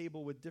to the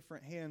table with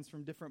different hands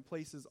from different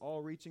places,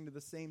 all reaching to the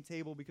same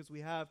table because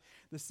we have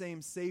the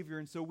same Savior.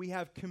 And so we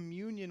have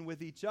communion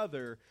with each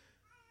other.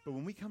 But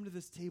when we come to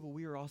this table,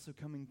 we are also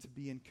coming to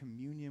be in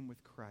communion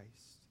with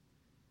Christ.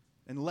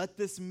 And let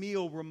this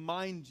meal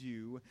remind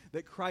you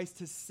that Christ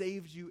has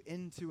saved you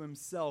into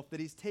himself, that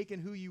he's taken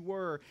who you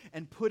were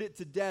and put it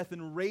to death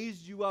and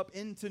raised you up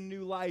into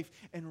new life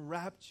and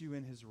wrapped you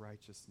in his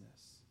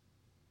righteousness.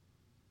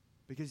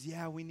 Because,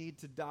 yeah, we need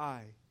to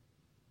die.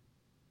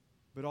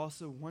 But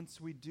also, once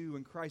we do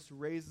and Christ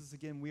raises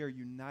again, we are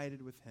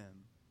united with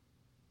him.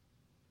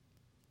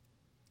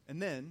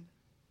 And then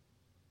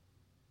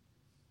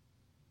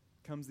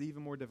comes the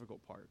even more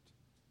difficult part.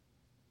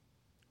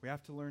 We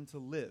have to learn to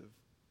live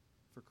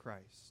for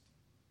Christ.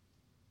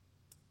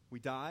 We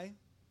die,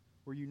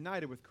 we're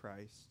united with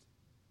Christ,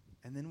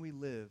 and then we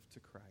live to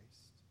Christ.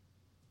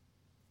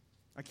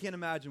 I can't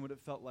imagine what it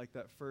felt like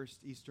that first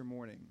Easter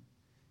morning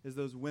as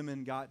those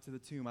women got to the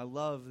tomb. I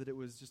love that it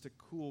was just a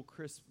cool,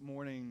 crisp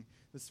morning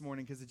this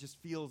morning because it just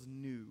feels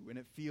new and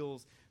it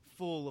feels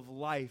full of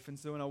life. And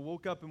so when I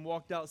woke up and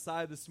walked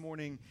outside this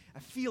morning, I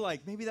feel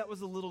like maybe that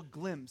was a little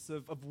glimpse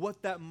of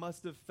what that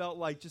must have felt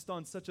like just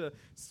on such a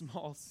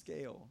small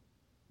scale.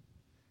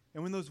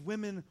 And when those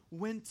women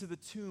went to the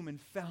tomb and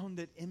found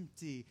it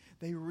empty,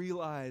 they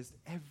realized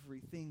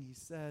everything he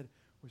said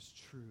was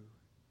true.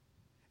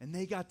 And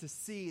they got to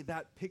see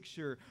that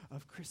picture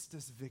of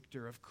Christus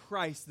Victor, of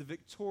Christ, the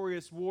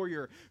victorious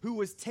warrior, who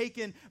was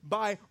taken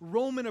by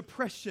Roman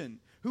oppression,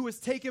 who was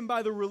taken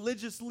by the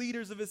religious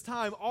leaders of his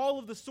time. All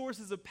of the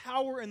sources of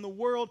power in the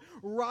world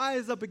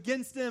rise up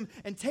against him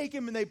and take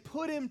him, and they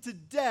put him to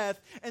death,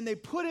 and they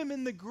put him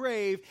in the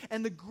grave,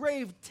 and the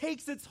grave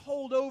takes its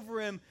hold over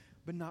him,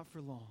 but not for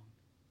long.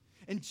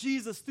 And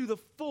Jesus, through the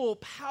full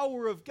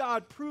power of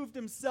God, proved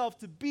himself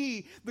to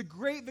be the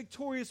great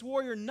victorious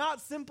warrior,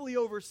 not simply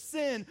over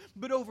sin,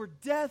 but over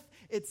death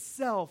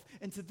itself.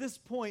 And to this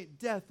point,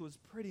 death was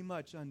pretty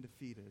much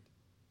undefeated.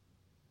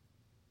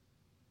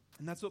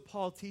 And that's what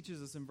Paul teaches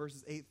us in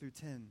verses 8 through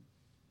 10.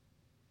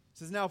 He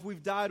says, now if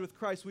we've died with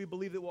Christ, we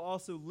believe that we'll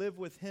also live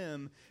with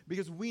him,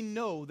 because we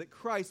know that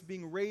Christ,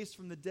 being raised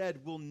from the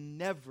dead, will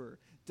never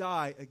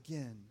die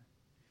again.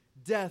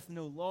 Death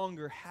no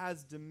longer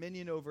has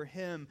dominion over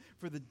him.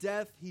 For the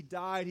death he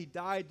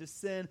died to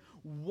sin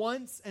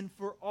once and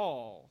for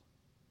all.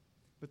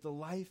 But the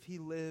life he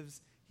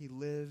lives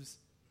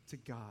to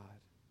God.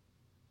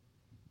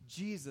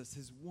 Jesus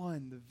has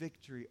won the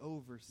victory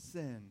over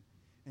sin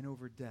and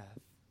over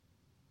death.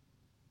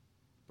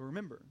 But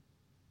remember,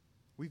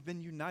 we've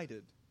been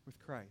united with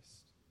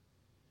Christ.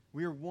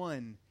 We are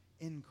one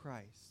in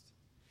Christ.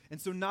 And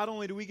so not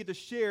only do we get to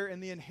share in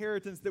the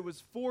inheritance that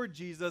was for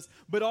Jesus,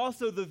 but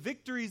also the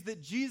victories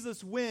that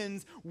Jesus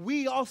wins,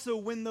 we also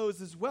win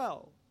those as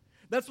well.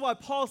 That's why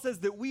Paul says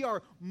that we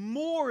are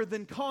more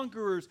than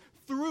conquerors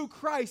through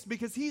Christ,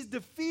 because he's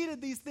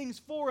defeated these things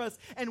for us,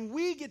 and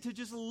we get to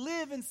just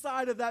live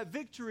inside of that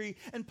victory.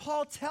 And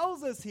Paul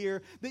tells us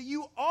here that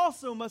you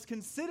also must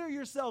consider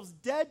yourselves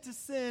dead to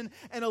sin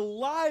and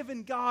alive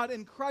in God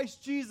in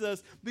Christ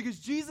Jesus, because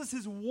Jesus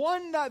has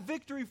won that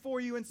victory for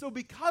you, and so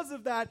because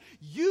of that,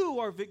 you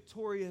are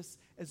victorious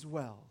as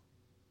well.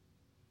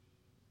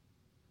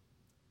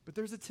 But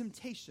there's a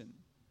temptation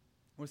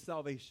with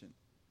salvation.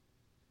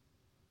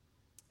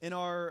 In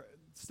our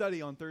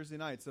study on Thursday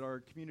nights at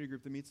our community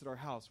group that meets at our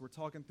house, we're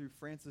talking through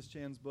Francis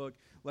Chan's book,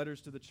 Letters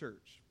to the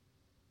Church.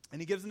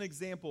 And he gives an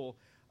example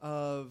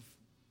of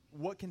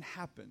what can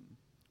happen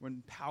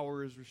when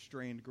power is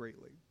restrained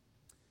greatly.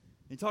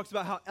 He talks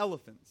about how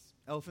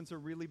elephants are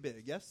really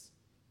big, yes?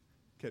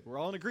 Good, we're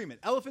all in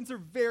agreement. Elephants are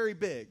very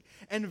big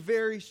and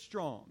very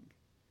strong.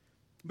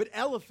 But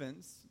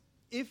elephants,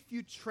 if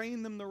you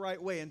train them the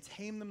right way and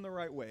tame them the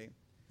right way,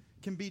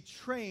 can be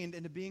trained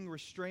into being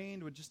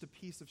restrained with just a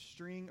piece of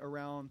string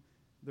around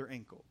their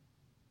ankle.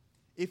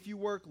 If you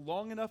work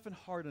long enough and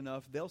hard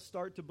enough, they'll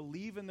start to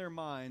believe in their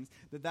minds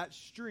that that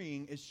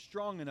string is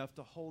strong enough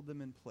to hold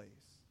them in place.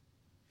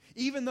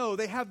 Even though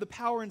they have the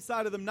power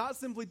inside of them, not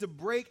simply to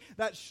break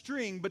that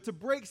string, but to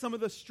break some of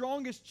the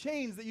strongest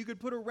chains that you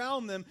could put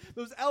around them,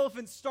 those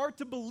elephants start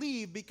to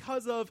believe,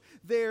 because of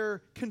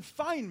their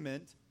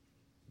confinement,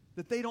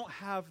 that they don't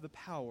have the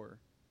power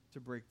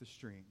to break the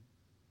string.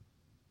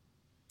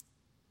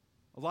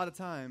 A lot of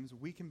times,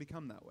 we can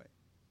become that way.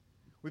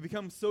 We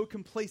become so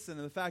complacent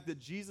in the fact that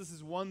Jesus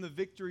has won the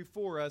victory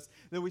for us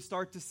that we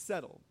start to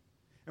settle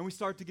and we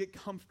start to get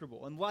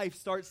comfortable, and life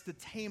starts to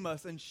tame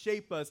us and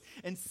shape us,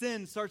 and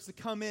sin starts to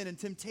come in and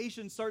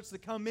temptation starts to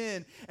come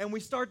in, and we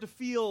start to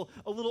feel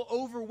a little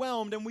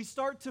overwhelmed, and we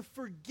start to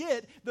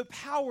forget the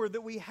power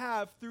that we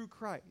have through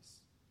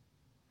Christ.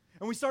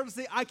 And we start to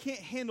say, I can't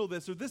handle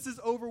this, or this is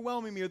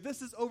overwhelming me, or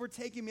this is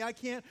overtaking me. I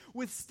can't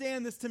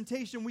withstand this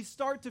temptation. We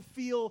start to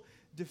feel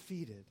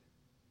defeated.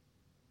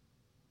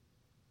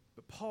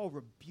 But Paul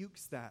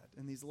rebukes that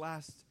in these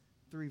last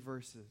 3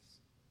 verses.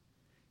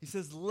 He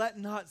says, let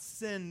not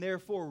sin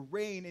therefore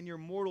reign in your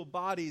mortal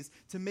bodies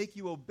to make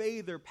you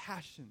obey their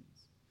passions.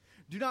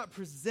 Do not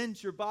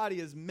present your body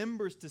as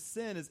members to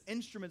sin, as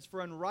instruments for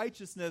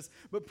unrighteousness,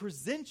 but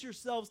present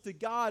yourselves to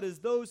God as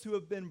those who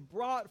have been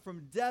brought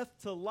from death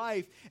to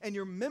life, and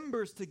your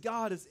members to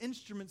God as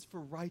instruments for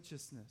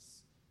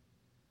righteousness.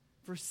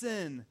 For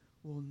sin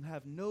will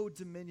have no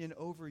dominion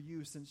over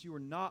you, since you are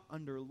not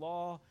under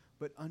law,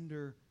 but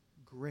under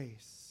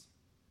grace.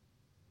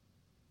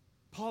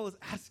 Paul is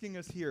asking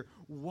us here,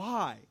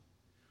 why?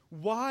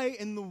 Why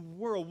in the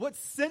world? What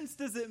sense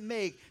does it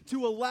make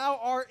to allow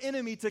our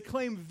enemy to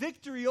claim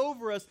victory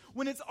over us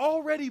when it's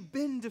already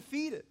been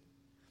defeated?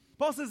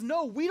 Paul says,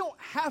 no, we don't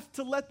have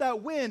to let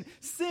that win.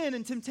 Sin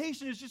and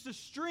temptation is just a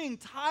string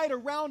tied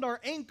around our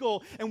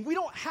ankle, and we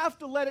don't have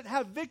to let it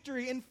have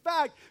victory. In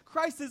fact,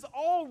 Christ has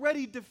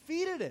already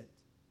defeated it.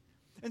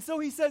 And so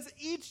he says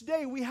each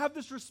day we have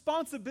this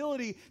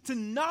responsibility to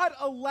not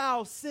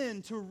allow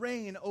sin to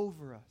reign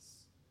over us.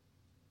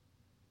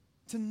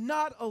 To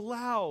not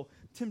allow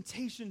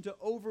temptation to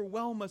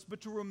overwhelm us,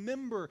 but to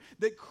remember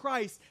that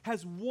Christ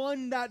has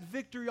won that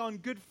victory on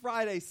Good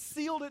Friday,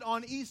 sealed it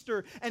on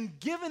Easter, and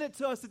given it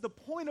to us at the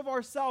point of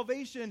our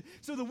salvation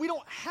so that we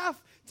don't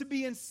have to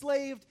be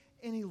enslaved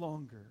any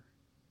longer.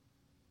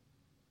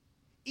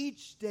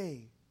 Each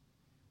day,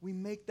 we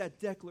make that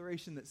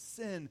declaration that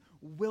sin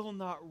will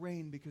not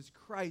reign because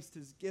Christ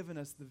has given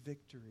us the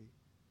victory.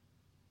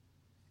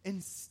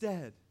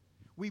 Instead,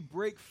 we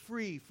break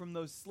free from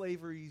those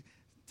slavery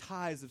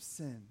ties of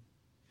sin.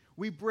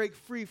 We break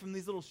free from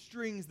these little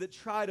strings that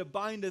try to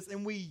bind us,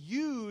 and we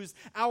use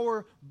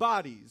our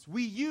bodies,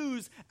 we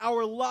use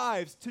our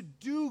lives to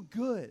do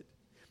good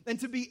and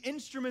to be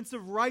instruments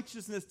of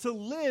righteousness, to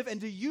live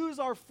and to use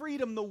our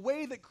freedom the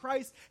way that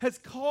Christ has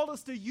called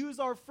us to use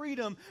our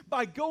freedom,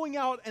 by going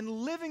out and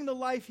living the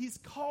life he's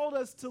called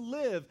us to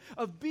live,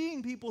 of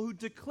being people who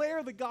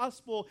declare the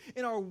gospel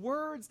in our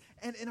words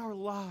and in our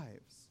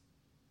lives.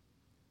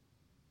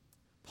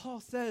 Paul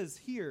says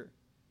here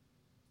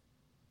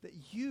that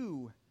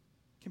you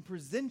can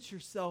present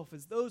yourself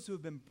as those who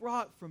have been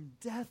brought from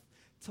death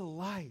to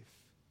life.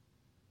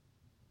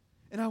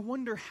 And I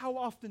wonder, how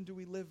often do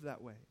we live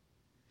that way?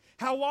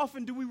 How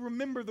often do we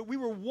remember that we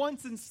were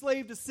once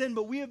enslaved to sin,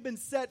 but we have been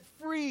set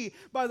free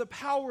by the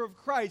power of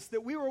Christ,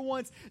 that we were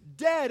once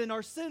dead in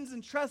our sins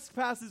and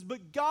trespasses,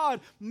 but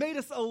God made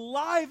us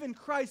alive in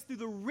Christ through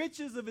the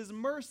riches of his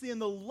mercy and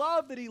the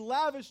love that he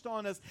lavished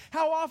on us?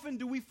 How often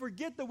do we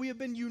forget that we have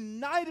been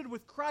united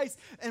with Christ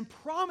and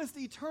promised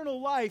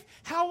eternal life?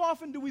 How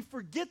often do we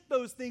forget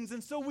those things,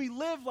 and so we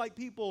live like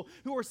people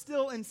who are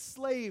still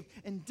enslaved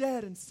and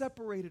dead and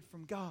separated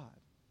from God?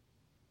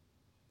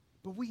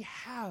 But we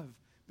have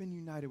been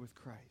united with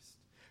Christ.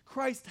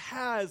 Christ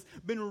has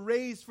been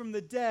raised from the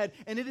dead,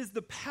 and it is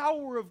the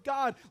power of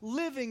God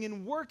living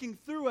and working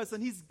through us,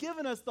 and he's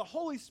given us the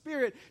Holy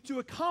Spirit to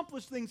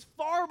accomplish things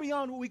far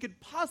beyond what we could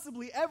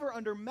possibly ever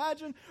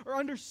imagine or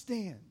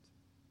understand.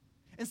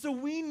 And so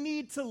we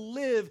need to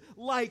live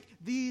like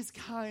these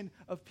kind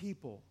of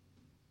people.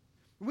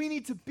 We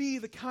need to be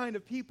the kind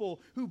of people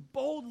who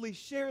boldly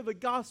share the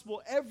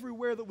gospel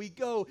everywhere that we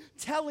go,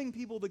 telling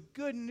people the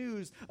good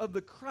news of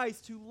the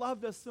Christ who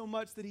loved us so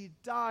much that he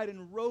died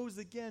and rose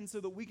again so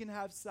that we can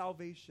have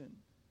salvation.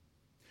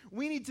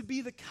 We need to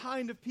be the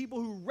kind of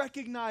people who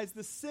recognize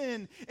the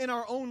sin in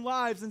our own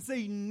lives and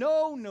say,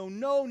 no, no,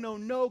 no, no,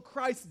 no,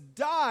 Christ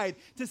died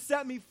to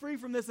set me free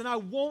from this, and I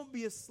won't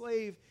be a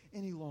slave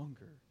any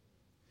longer.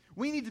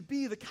 We need to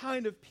be the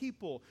kind of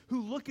people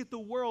who look at the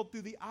world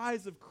through the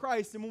eyes of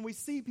Christ, and when we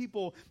see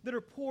people that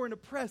are poor and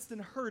oppressed and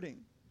hurting,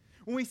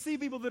 when we see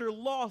people that are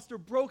lost or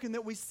broken,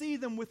 that we see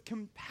them with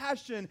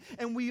compassion,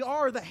 and we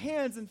are the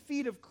hands and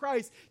feet of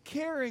Christ,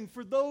 caring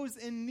for those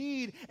in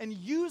need and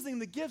using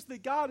the gifts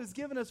that God has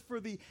given us for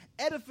the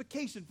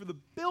edification, for the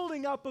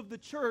building up of the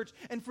church,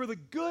 and for the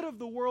good of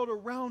the world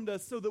around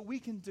us so that we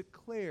can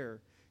declare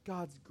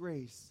God's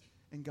grace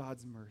and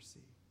God's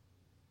mercy.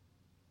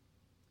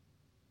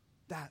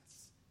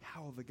 That's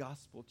how the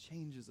gospel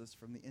changes us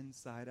from the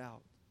inside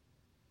out.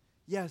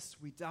 Yes,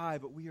 we die,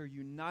 but we are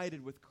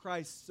united with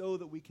Christ so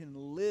that we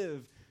can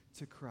live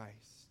to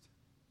Christ.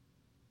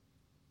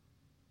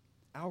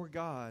 Our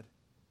God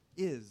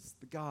is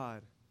the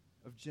God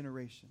of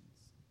generations.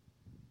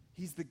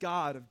 He's the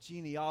God of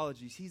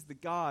genealogies. He's the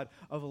God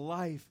of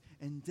life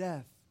and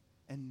death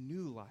and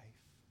new life.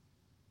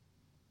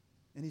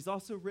 And he's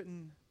also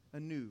written a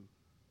new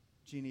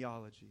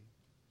genealogy,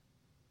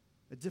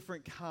 a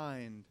different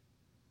kind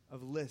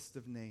of list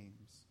of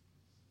names.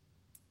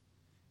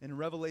 In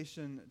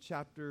Revelation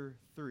chapter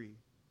 3,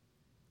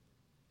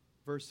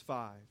 verse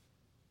 5,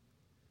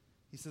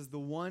 he says, the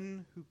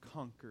one who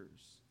conquers,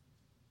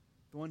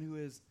 the one who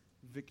is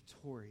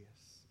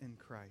victorious in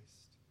Christ,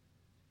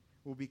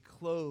 will be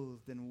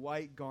clothed in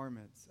white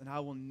garments, and I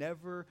will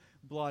never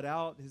blot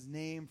out his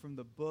name from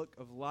the book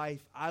of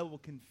life. I will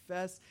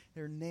confess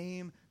their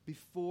name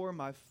before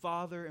my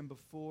Father and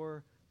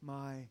before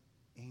my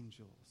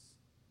angels.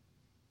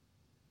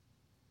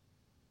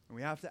 And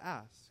we have to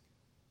ask,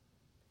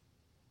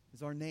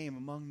 is our name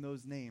among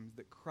those names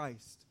that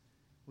Christ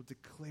will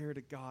declare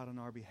to God on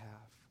our behalf?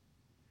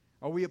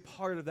 Are we a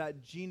part of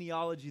that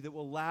genealogy that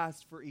will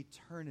last for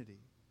eternity?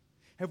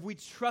 Have we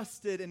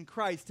trusted in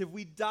Christ? Have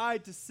we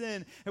died to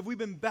sin? Have we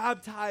been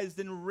baptized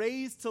and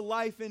raised to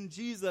life in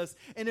Jesus?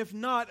 And if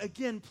not,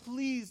 again,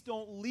 please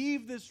don't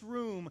leave this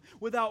room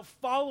without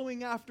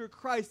following after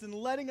Christ and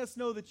letting us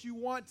know that you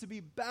want to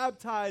be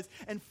baptized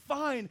and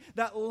find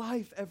that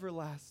life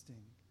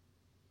everlasting.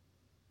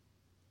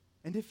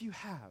 And if you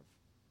have,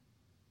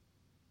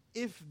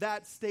 if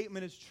that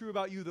statement is true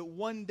about you, that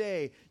one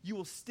day you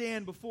will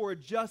stand before a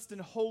just and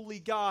holy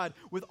God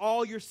with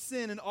all your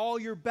sin and all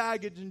your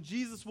baggage, and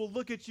Jesus will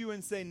look at you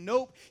and say,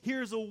 nope,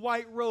 here's a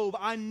white robe.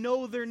 I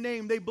know their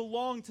name. They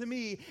belong to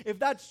me. If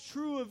that's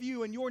true of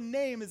you and your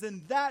name is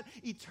in that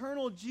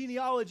eternal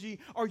genealogy,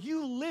 are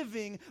you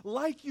living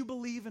like you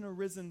believe in a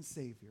risen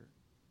Savior?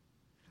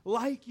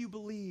 Like you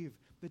believe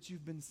that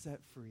you've been set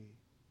free?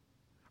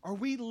 Are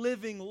we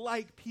living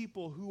like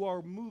people who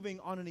are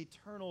moving on an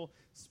eternal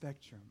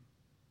spectrum?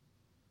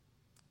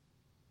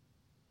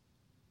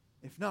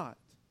 If not,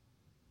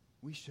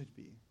 we should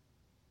be.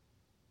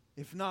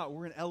 If not,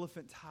 we're an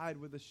elephant tied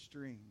with a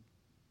string.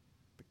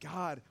 But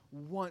God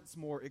wants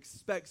more,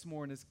 expects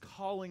more, and is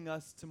calling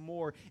us to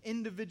more,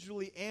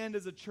 individually and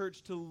as a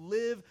church, to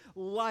live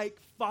like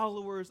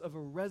followers of a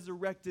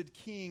resurrected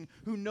King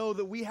who know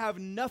that we have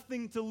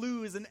nothing to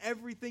lose and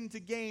everything to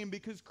gain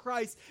because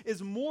Christ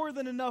is more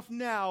than enough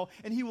now,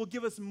 and he will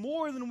give us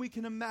more than we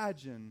can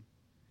imagine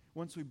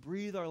once we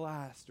breathe our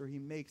last or he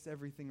makes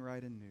everything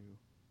right and new.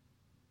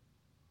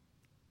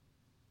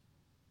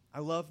 I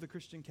love the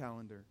Christian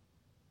calendar.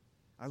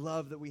 I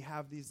love that we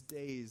have these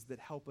days that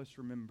help us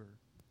remember.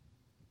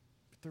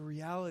 But the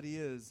reality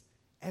is,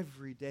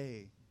 every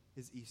day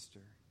is Easter.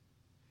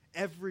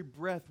 Every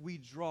breath we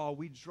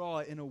draw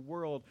in a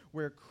world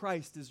where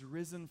Christ is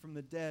risen from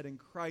the dead and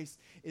Christ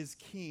is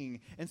King.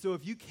 And so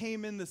if you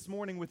came in this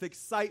morning with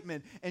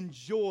excitement and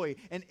joy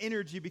and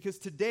energy because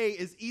today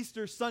is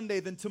Easter Sunday,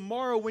 then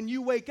tomorrow when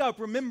you wake up,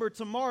 remember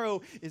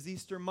tomorrow is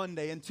Easter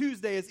Monday and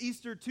Tuesday is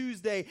Easter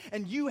Tuesday,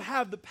 and you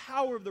have the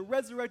power of the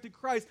resurrected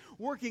Christ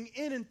working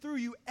in and through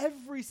you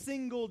every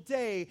single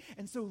day.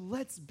 And so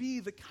let's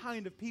be the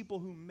kind of people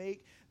who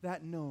make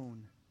that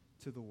known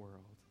to the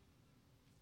world.